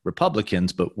we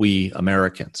Republicans, but we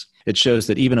Americans. It shows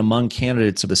that even among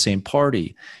candidates of the same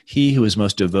party, he who is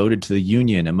most devoted to the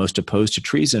Union and most opposed to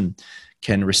treason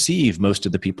can receive most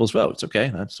of the people's votes.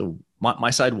 Okay, so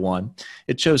my side won.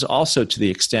 It shows also, to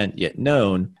the extent yet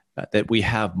known, that we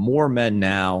have more men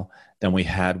now than we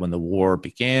had when the war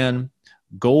began.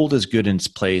 Gold is good in its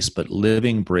place, but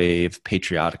living, brave,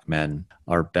 patriotic men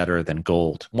are better than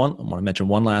gold. I want to mention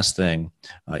one last thing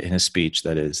in his speech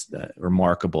that is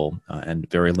remarkable and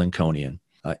very Lincolnian.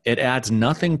 It adds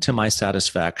nothing to my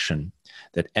satisfaction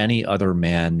that any other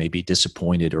man may be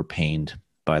disappointed or pained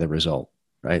by the result.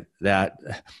 Right? That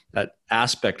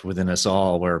aspect within us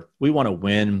all, where we want to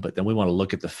win, but then we want to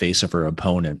look at the face of our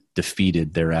opponent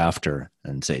defeated thereafter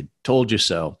and say, "Told you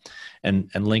so."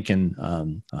 And Lincoln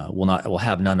will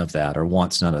have none of that, or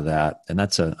wants none of that. And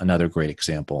that's another great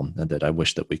example that I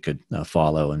wish that we could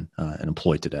follow and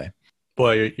employ today.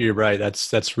 Boy, you're right.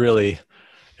 That's really,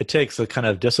 it takes a kind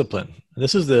of discipline.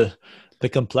 This is the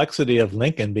complexity of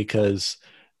Lincoln, because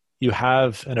you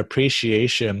have an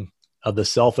appreciation of the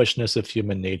selfishness of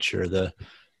human nature, the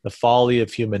folly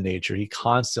of human nature. He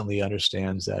constantly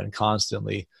understands that and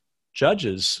constantly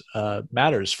judges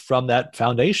matters from that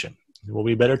foundation. Well,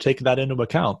 we better take that into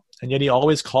account. And yet he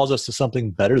always calls us to something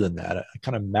better than that, a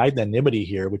kind of magnanimity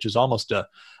here, which is almost a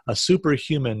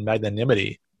superhuman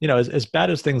magnanimity. As bad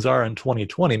as things are in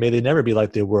 2020, may they never be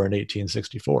like they were in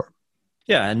 1864.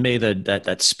 Yeah, and may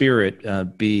that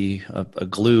spirit be a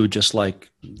glue, just like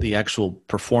the actual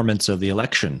performance of the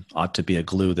election ought to be a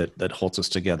glue that holds us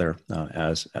together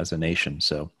as a nation.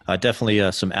 So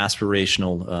definitely some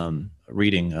aspirational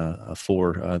reading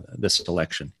for this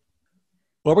election.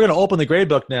 Well, we're going to open the grade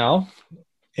book now.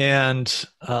 And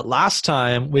last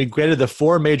time we graded the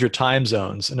 4 major time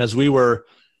zones. And as we were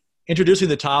introducing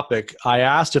the topic, I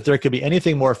asked if there could be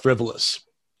anything more frivolous.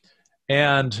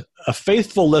 And a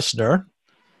faithful listener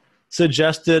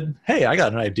suggested, hey, I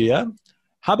got an idea.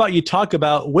 How about you talk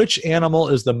about which animal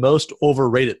is the most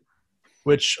overrated,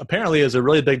 which apparently is a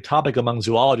really big topic among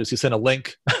zoologists. He sent a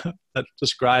link that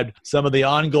described some of the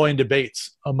ongoing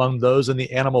debates among those in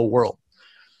the animal world.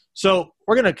 So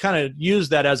we're going to kind of use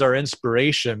that as our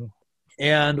inspiration.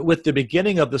 And with the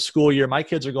beginning of the school year, my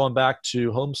kids are going back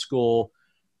to homeschool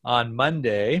on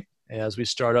Monday as we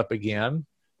start up again.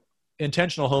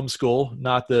 Intentional homeschool,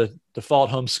 not the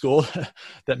default homeschool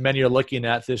that many are looking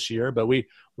at this year, but we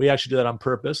actually do that on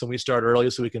purpose, and we start early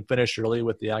so we can finish early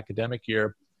with the academic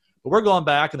year. But we're going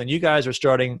back, and then you guys are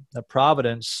starting at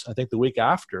Providence, I think, the week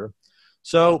after.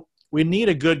 So we need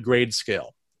a good grade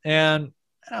scale. And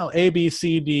A, B,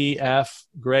 C, D, F,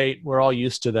 great. We're all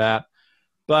used to that.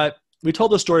 But we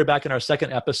told the story back in our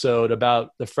second episode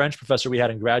about the French professor we had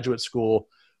in graduate school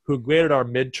who graded our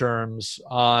midterms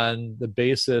on the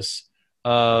basis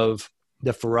of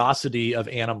the ferocity of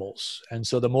animals. And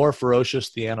so the more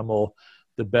ferocious the animal,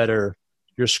 the better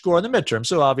your score in the midterm.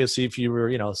 So obviously, if you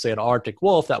were, say an Arctic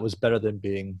wolf, that was better than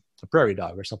being a prairie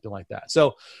dog or something like that.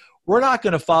 So we're not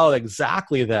going to follow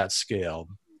exactly that scale,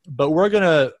 but we're going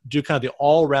to do kind of the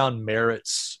all-around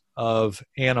merits of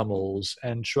animals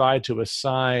and try to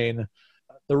assign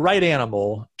the right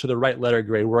animal to the right letter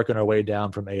grade, working our way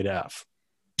down from A to F.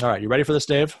 All right, you ready for this,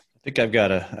 Dave? I think I've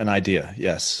got an idea.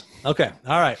 Yes. Okay.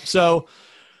 All right. So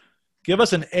give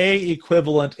us an A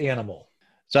equivalent animal.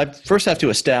 So I first have to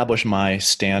establish my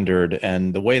standard,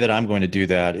 and the way that I'm going to do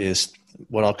that is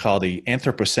what I'll call the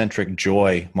anthropocentric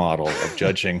joy model of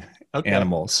judging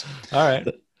animals. All right.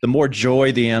 The more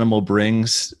joy the animal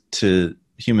brings to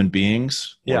human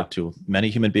beings, or to many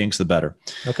human beings, the better.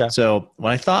 Okay. So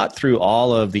when I thought through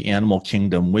all of the animal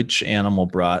kingdom, which animal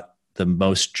brought the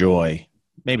most joy,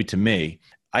 maybe to me,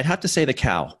 I'd have to say the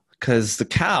cow, because the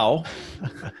cow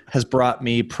has brought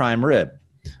me prime rib.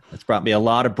 It's brought me a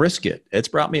lot of brisket. It's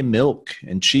brought me milk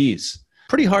and cheese.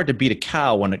 Pretty hard to beat a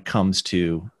cow when it comes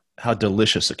to how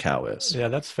delicious a cow is. Yeah,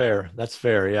 that's fair. That's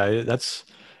fair. Yeah,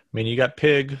 you got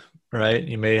pig, right?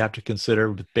 You may have to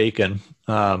consider with bacon.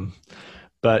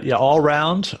 But yeah, all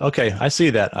round. Okay, I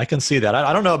see that. I can see that.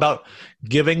 I don't know about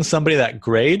giving somebody that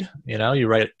grade. You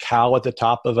write cow at the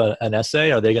top of an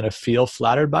essay. Are they going to feel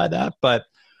flattered by that? But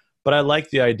I like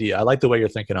the idea. I like the way you're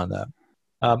thinking on that.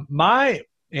 My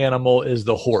animal is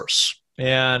the horse.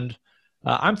 And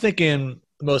I'm thinking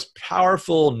the most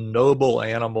powerful, noble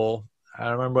animal. I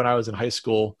remember when I was in high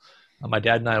school, my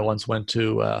dad and I once went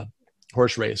to a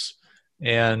horse race.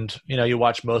 And, you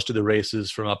watch most of the races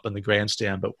from up in the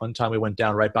grandstand, but one time we went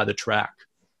down right by the track.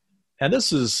 And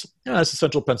this is, this is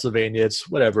central Pennsylvania. It's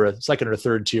whatever, a second or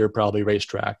third tier probably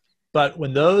racetrack. But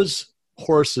when those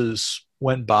horses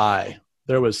went by,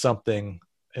 there was something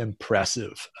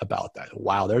impressive about that.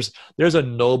 Wow, there's a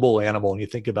noble animal, and you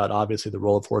think about obviously the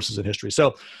role of horses in history.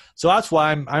 So that's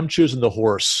why I'm choosing the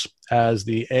horse as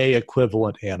the A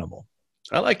equivalent animal.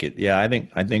 I like it. Yeah,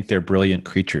 I think they're brilliant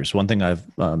creatures. One thing I've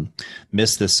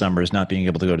missed this summer is not being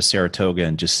able to go to Saratoga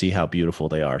and just see how beautiful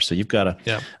they are. So you've got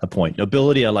a point.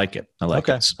 Nobility, I like it. I like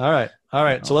it. All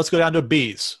right. So let's go down to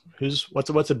B's.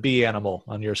 What's a B animal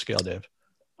on your scale, Dave?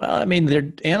 Well,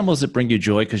 they're animals that bring you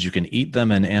joy because you can eat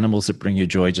them, and animals that bring you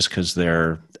joy just because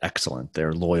they're excellent.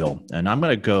 They're loyal. And I'm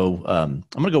going to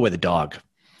go with a dog.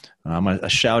 I'm going to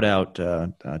shout out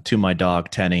to my dog,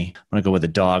 Tenny. I'm going to go with a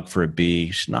dog for a B.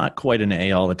 She's not quite an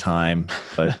A all the time,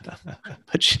 but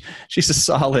she's a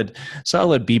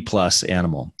solid B plus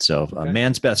animal. So a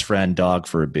man's best friend, dog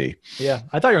for a B. Yeah,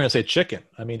 I thought you were going to say chicken.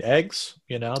 Eggs.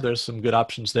 There's some good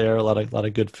options there. A lot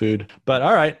of good food. But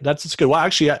all right, that's good. Well,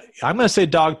 actually, I'm going to say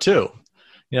dog too.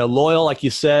 Loyal, like you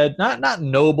said, not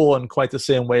noble in quite the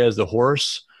same way as the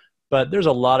horse, but there's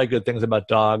a lot of good things about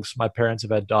dogs. My parents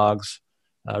have had dogs.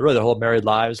 Really their whole married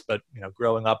lives, but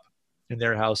growing up in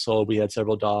their household, we had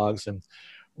several dogs, and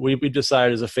we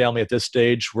decided as a family at this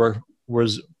stage we're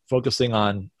focusing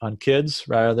on kids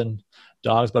rather than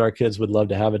dogs, but our kids would love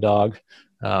to have a dog.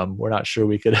 We're not sure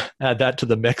we could add that to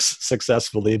the mix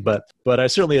successfully, but I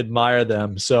certainly admire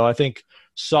them. So I think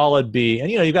solid B,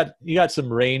 and you got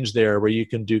some range there where you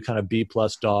can do kind of B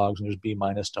plus dogs, and there's B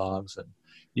minus dogs, and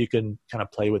you can kind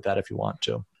of play with that if you want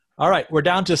to. All right, we're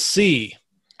down to C.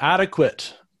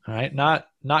 Adequate. All right.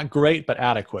 Not great, but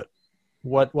adequate.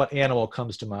 What animal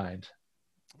comes to mind?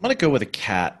 I'm going to go with a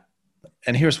cat.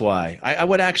 And here's why. I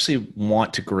would actually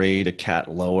want to grade a cat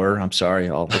lower. I'm sorry,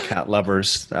 all the cat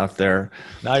lovers out there.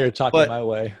 Now you're talking my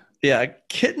way. Yeah.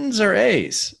 Kittens are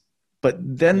A's, but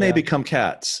then they become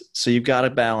cats. So you've got to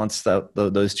balance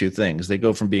those two things. They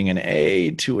go from being an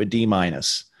A to a D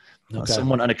minus.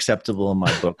 Somewhat unacceptable in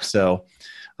my book. So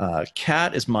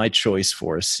cat is my choice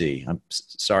for a C. I'm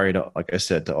sorry like I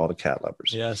said, to all the cat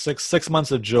lovers. Yeah, six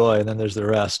months of joy, and then there's the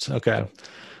rest. Okay. All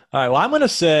right. Well, I'm going to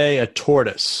say a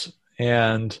tortoise.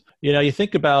 And, you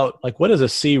think about what does a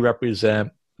C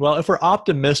represent? Well, if we're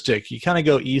optimistic, you kind of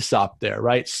go Aesop there,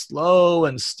 right? Slow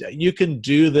and steady. You can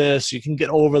do this. You can get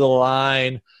over the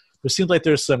line. There seems like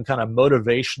there's some kind of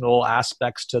motivational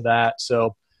aspects to that.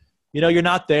 So, you're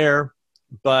not there,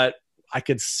 but I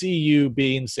could see you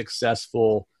being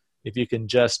successful if you can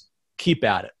just keep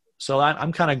at it. So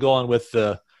I'm kind of going with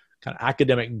the kind of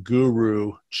academic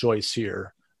guru choice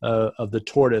here of the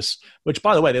tortoise, which,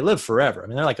 by the way, they live forever.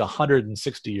 They're like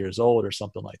 160 years old or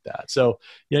something like that. So,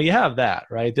 you have that,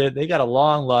 right? They got a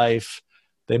long life.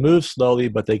 They move slowly,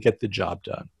 but they get the job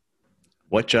done.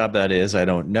 What job that is, I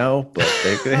don't know, but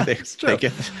they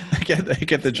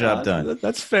get the job done.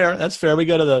 That's fair. That's fair. We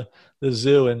go to the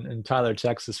zoo in Tyler,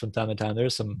 Texas from time to time.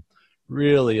 There's some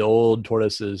really old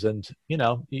tortoises, and you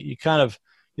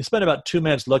you spend about 2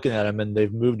 minutes looking at them and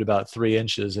they've moved about 3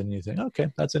 inches, and you think,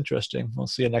 okay, that's interesting. We'll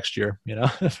see you next year.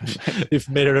 You've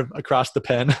made it across the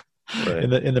pen Right.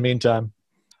 in the meantime.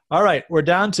 All right. We're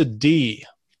down to D,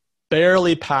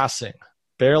 barely passing.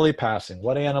 Barely passing.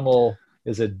 What animal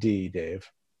is a D, Dave?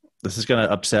 This is going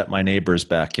to upset my neighbors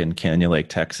back in Canyon Lake,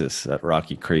 Texas at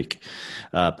Rocky Creek.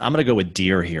 I'm going to go with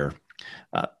deer here.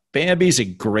 Bambi's a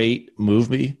great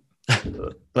movie,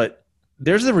 but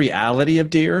there's the reality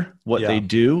of deer, what they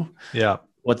do,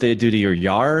 what they do to your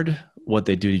yard, what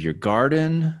they do to your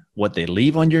garden, what they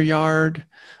leave on your yard.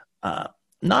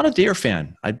 Not a deer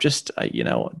fan.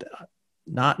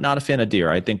 Not a fan of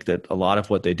deer. I think that a lot of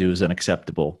what they do is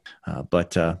unacceptable.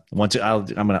 But I'm going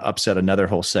to upset another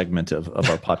whole segment of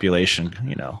our population,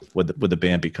 with the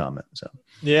Bambi comment. So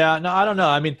yeah, no, I don't know.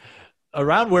 I mean,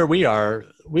 around where we are,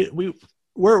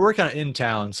 we're kind of in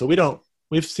town, so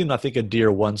we've seen, I think, a deer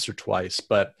once or twice,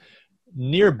 but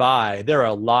nearby there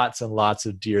are lots and lots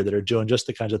of deer that are doing just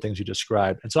the kinds of things you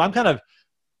described. And so I'm kind of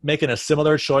making a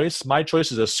similar choice. My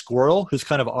choice is a squirrel, who's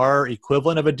kind of our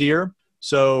equivalent of a deer.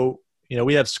 So,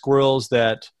 we have squirrels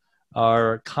that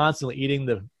are constantly eating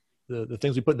the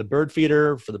things we put in the bird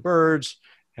feeder for the birds,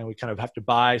 and we kind of have to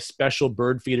buy special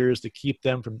bird feeders to keep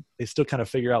them from, they still kind of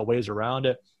figure out ways around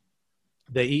it.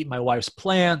 They eat my wife's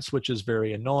plants, which is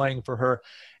very annoying for her.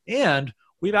 And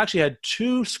we've actually had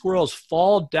 2 squirrels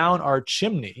fall down our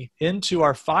chimney into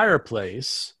our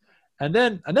fireplace. And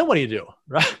then what do?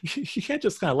 Right? You can't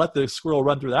just kind of let the squirrel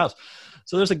run through the house.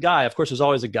 So there's a guy, of course, there's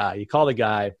always a guy. You call the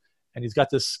guy and he's got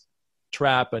this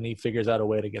trap and he figures out a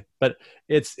way to get, but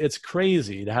it's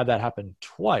crazy to have that happen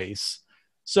twice.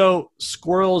 So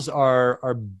squirrels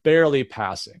are barely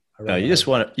passing. No, you just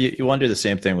want to you want to do the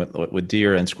same thing with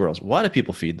deer and squirrels. Why do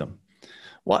people feed them?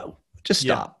 What? Just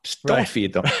stop. Yeah, Just don't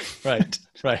feed them. Right.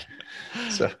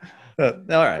 So, all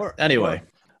right. Anyway,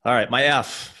 all right. My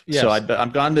F. Yes. So I'm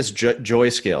gone this joy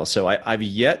scale. So I've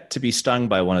yet to be stung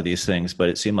by one of these things, but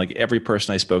it seemed like every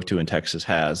person I spoke to in Texas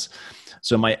has.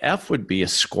 So my F would be a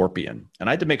scorpion, and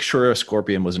I had to make sure a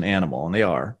scorpion was an animal, and they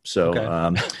are. So.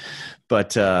 Okay.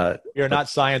 But you're not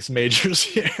science majors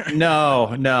here. No,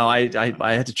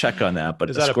 I had to check on that. But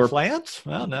is that a plant?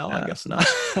 Well, no, I guess not.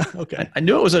 Okay. I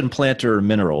knew it was a plant or a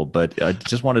mineral, but I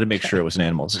just wanted to make sure it was an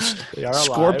animal.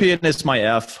 Scorpion is my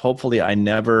F. Hopefully, I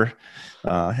never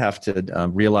have to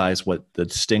realize what the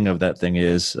sting of that thing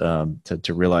is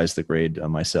to realize the grade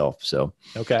myself. So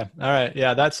okay, all right,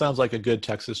 yeah, that sounds like a good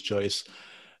Texas choice.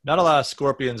 Not a lot of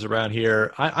scorpions around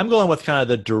here. I'm going with kind of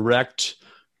the direct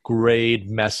grade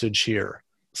message here.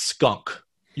 Skunk.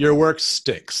 Your work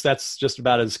stinks. That's just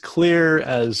about as clear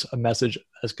as a message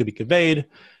as could be conveyed.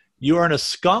 You aren't a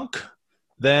skunk,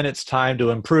 then it's time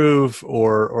to improve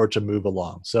or to move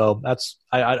along. So that's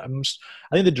I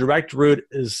think the direct route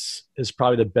is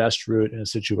probably the best route in a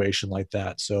situation like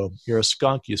that. So you're a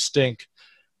skunk, you stink,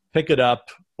 pick it up,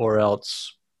 or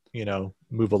else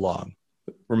move along.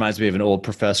 Reminds me of an old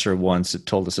professor once that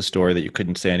told us a story that you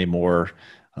couldn't say anymore.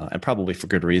 And probably for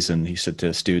good reason. He said to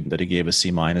a student that he gave a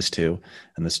C- to,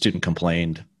 and the student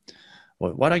complained,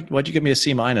 well, why'd you give me a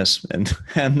C-? And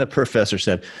the professor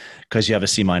said, because you have a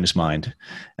C- mind.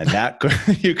 And that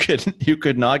you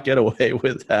could not get away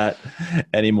with that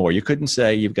anymore. You couldn't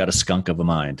say you've got a skunk of a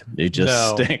mind. It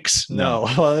just stinks. No,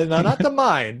 well, no, not the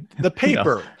mind, the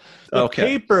paper. No. The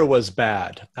paper was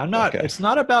bad. It's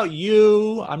not about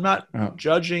you. I'm not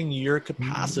judging your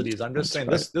capacities. I'm just saying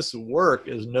this work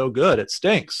is no good. It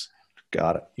stinks.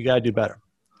 Got it. You got to do better.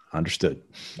 Understood.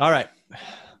 All right.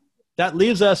 That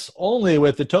leaves us only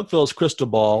with the Tocqueville's crystal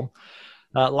ball.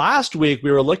 Last week,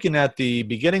 we were looking at the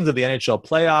beginnings of the NHL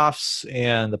playoffs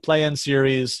and the play-in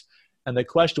series. And the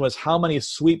question was how many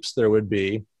sweeps there would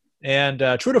be. And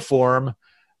true to form,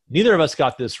 neither of us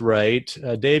got this right.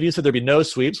 Dave, you said there'd be no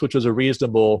sweeps, which was a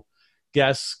reasonable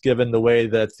guess given the way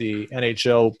that the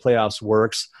NHL playoffs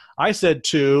works. I said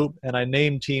 2, and I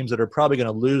named teams that are probably going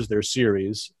to lose their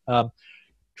series. Turned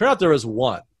out there was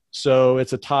 1. So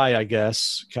it's a tie, I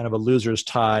guess, kind of a loser's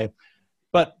tie.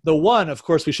 But the one, of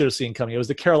course, we should have seen coming. It was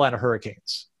the Carolina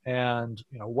Hurricanes. And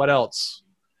what else?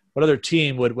 What other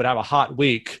team would have a hot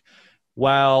week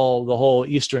while the whole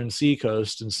eastern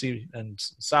seacoast and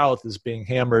south is being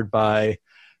hammered by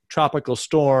tropical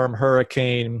storm,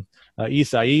 hurricane,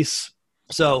 Isaias.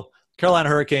 So Carolina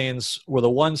Hurricanes were the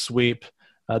 1 sweep.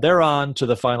 They're on to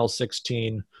the final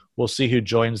 16. We'll see who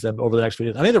joins them over the next few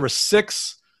days. I think there were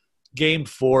 6 Game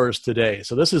 4s today.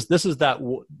 So this is that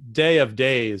day of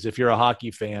days, if you're a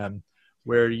hockey fan,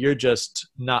 where you're just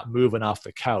not moving off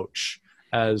the couch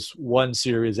as one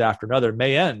series after another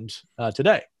may end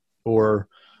today or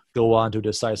go on to a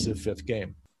decisive 5th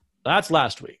game. That's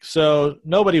last week. So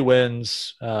nobody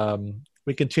wins.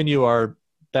 We continue our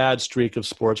bad streak of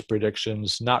sports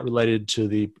predictions, not related to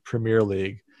the Premier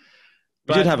League.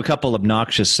 We did have a couple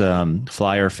obnoxious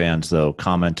Flyer fans, though,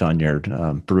 comment on your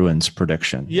Bruins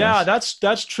prediction. Yeah, yes?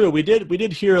 that's true. We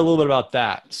did hear a little bit about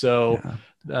that. So,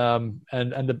 Yeah.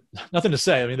 nothing to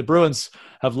say. I mean, the Bruins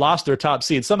have lost their top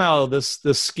seed. Somehow, this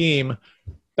scheme,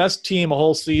 best team a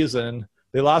whole season,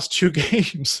 they lost 2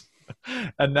 games,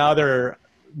 and now they're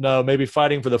maybe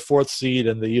fighting for the 4th seed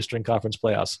in the Eastern Conference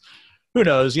playoffs. Who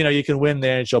knows? You can win the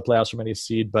NHL playoffs from any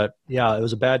seed, but yeah, it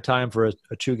was a bad time for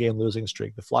a 2-game losing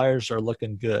streak. The Flyers are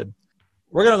looking good.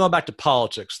 We're going to go back to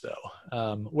politics,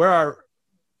 though, where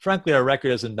frankly, our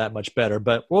record isn't that much better,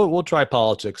 but we'll try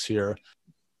politics here.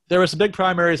 There were some big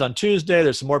primaries on Tuesday.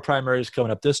 There's some more primaries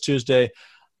coming up this Tuesday.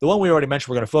 The one we already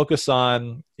mentioned we're going to focus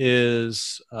on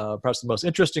is perhaps the most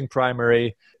interesting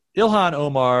primary. Ilhan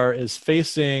Omar is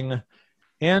facing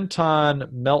Anton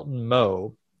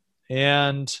Melton-Moe,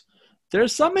 and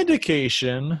there's some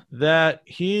indication that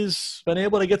he's been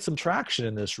able to get some traction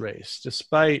in this race,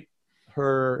 despite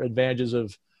her advantages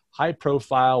of high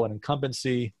profile and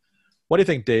incumbency. What do you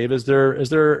think, Dave? Is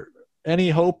there any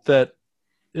hope that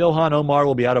Ilhan Omar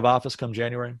will be out of office come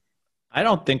January? I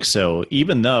don't think so.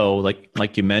 Even though,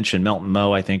 like you mentioned,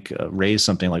 Melton-Moe, I think raised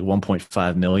something like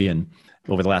 $1.5 million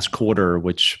over the last quarter,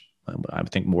 which I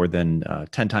think more than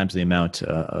 10 times the amount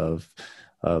of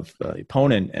the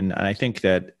opponent. And I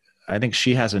think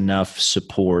she has enough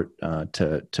support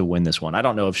to win this one. I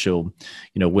don't know if she'll,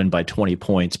 win by 20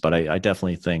 points, but I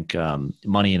definitely think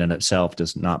money in and itself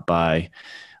does not buy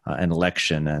an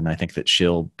election, and I think that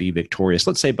she'll be victorious.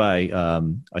 Let's say by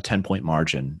a 10-point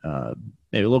margin,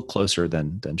 maybe a little closer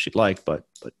than she'd like, but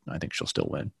I think she'll still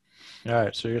win. All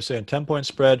right, so you're saying 10-point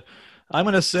spread. I'm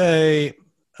going to say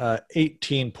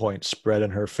 18-point spread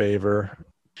in her favor.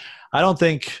 I don't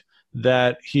think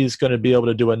that he's going to be able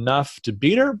to do enough to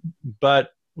beat her,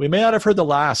 but we may not have heard the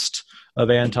last of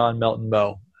Anton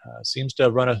Melton-Moe. Seems to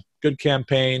have run a good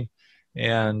campaign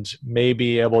and may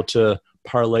be able to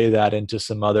parlay that into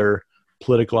some other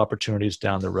political opportunities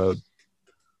down the road.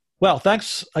 Well,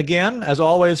 thanks again, as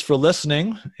always, for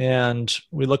listening, and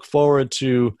we look forward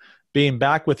to being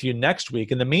back with you next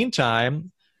week. In the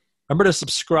meantime, remember to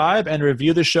subscribe and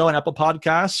review the show on Apple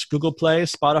Podcasts, Google Play,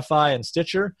 Spotify, and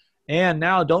Stitcher. And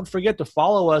now don't forget to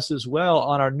follow us as well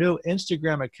on our new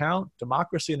Instagram account,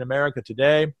 Democracy in America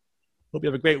Today. Hope you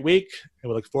have a great week, and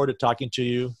we look forward to talking to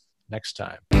you next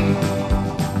time.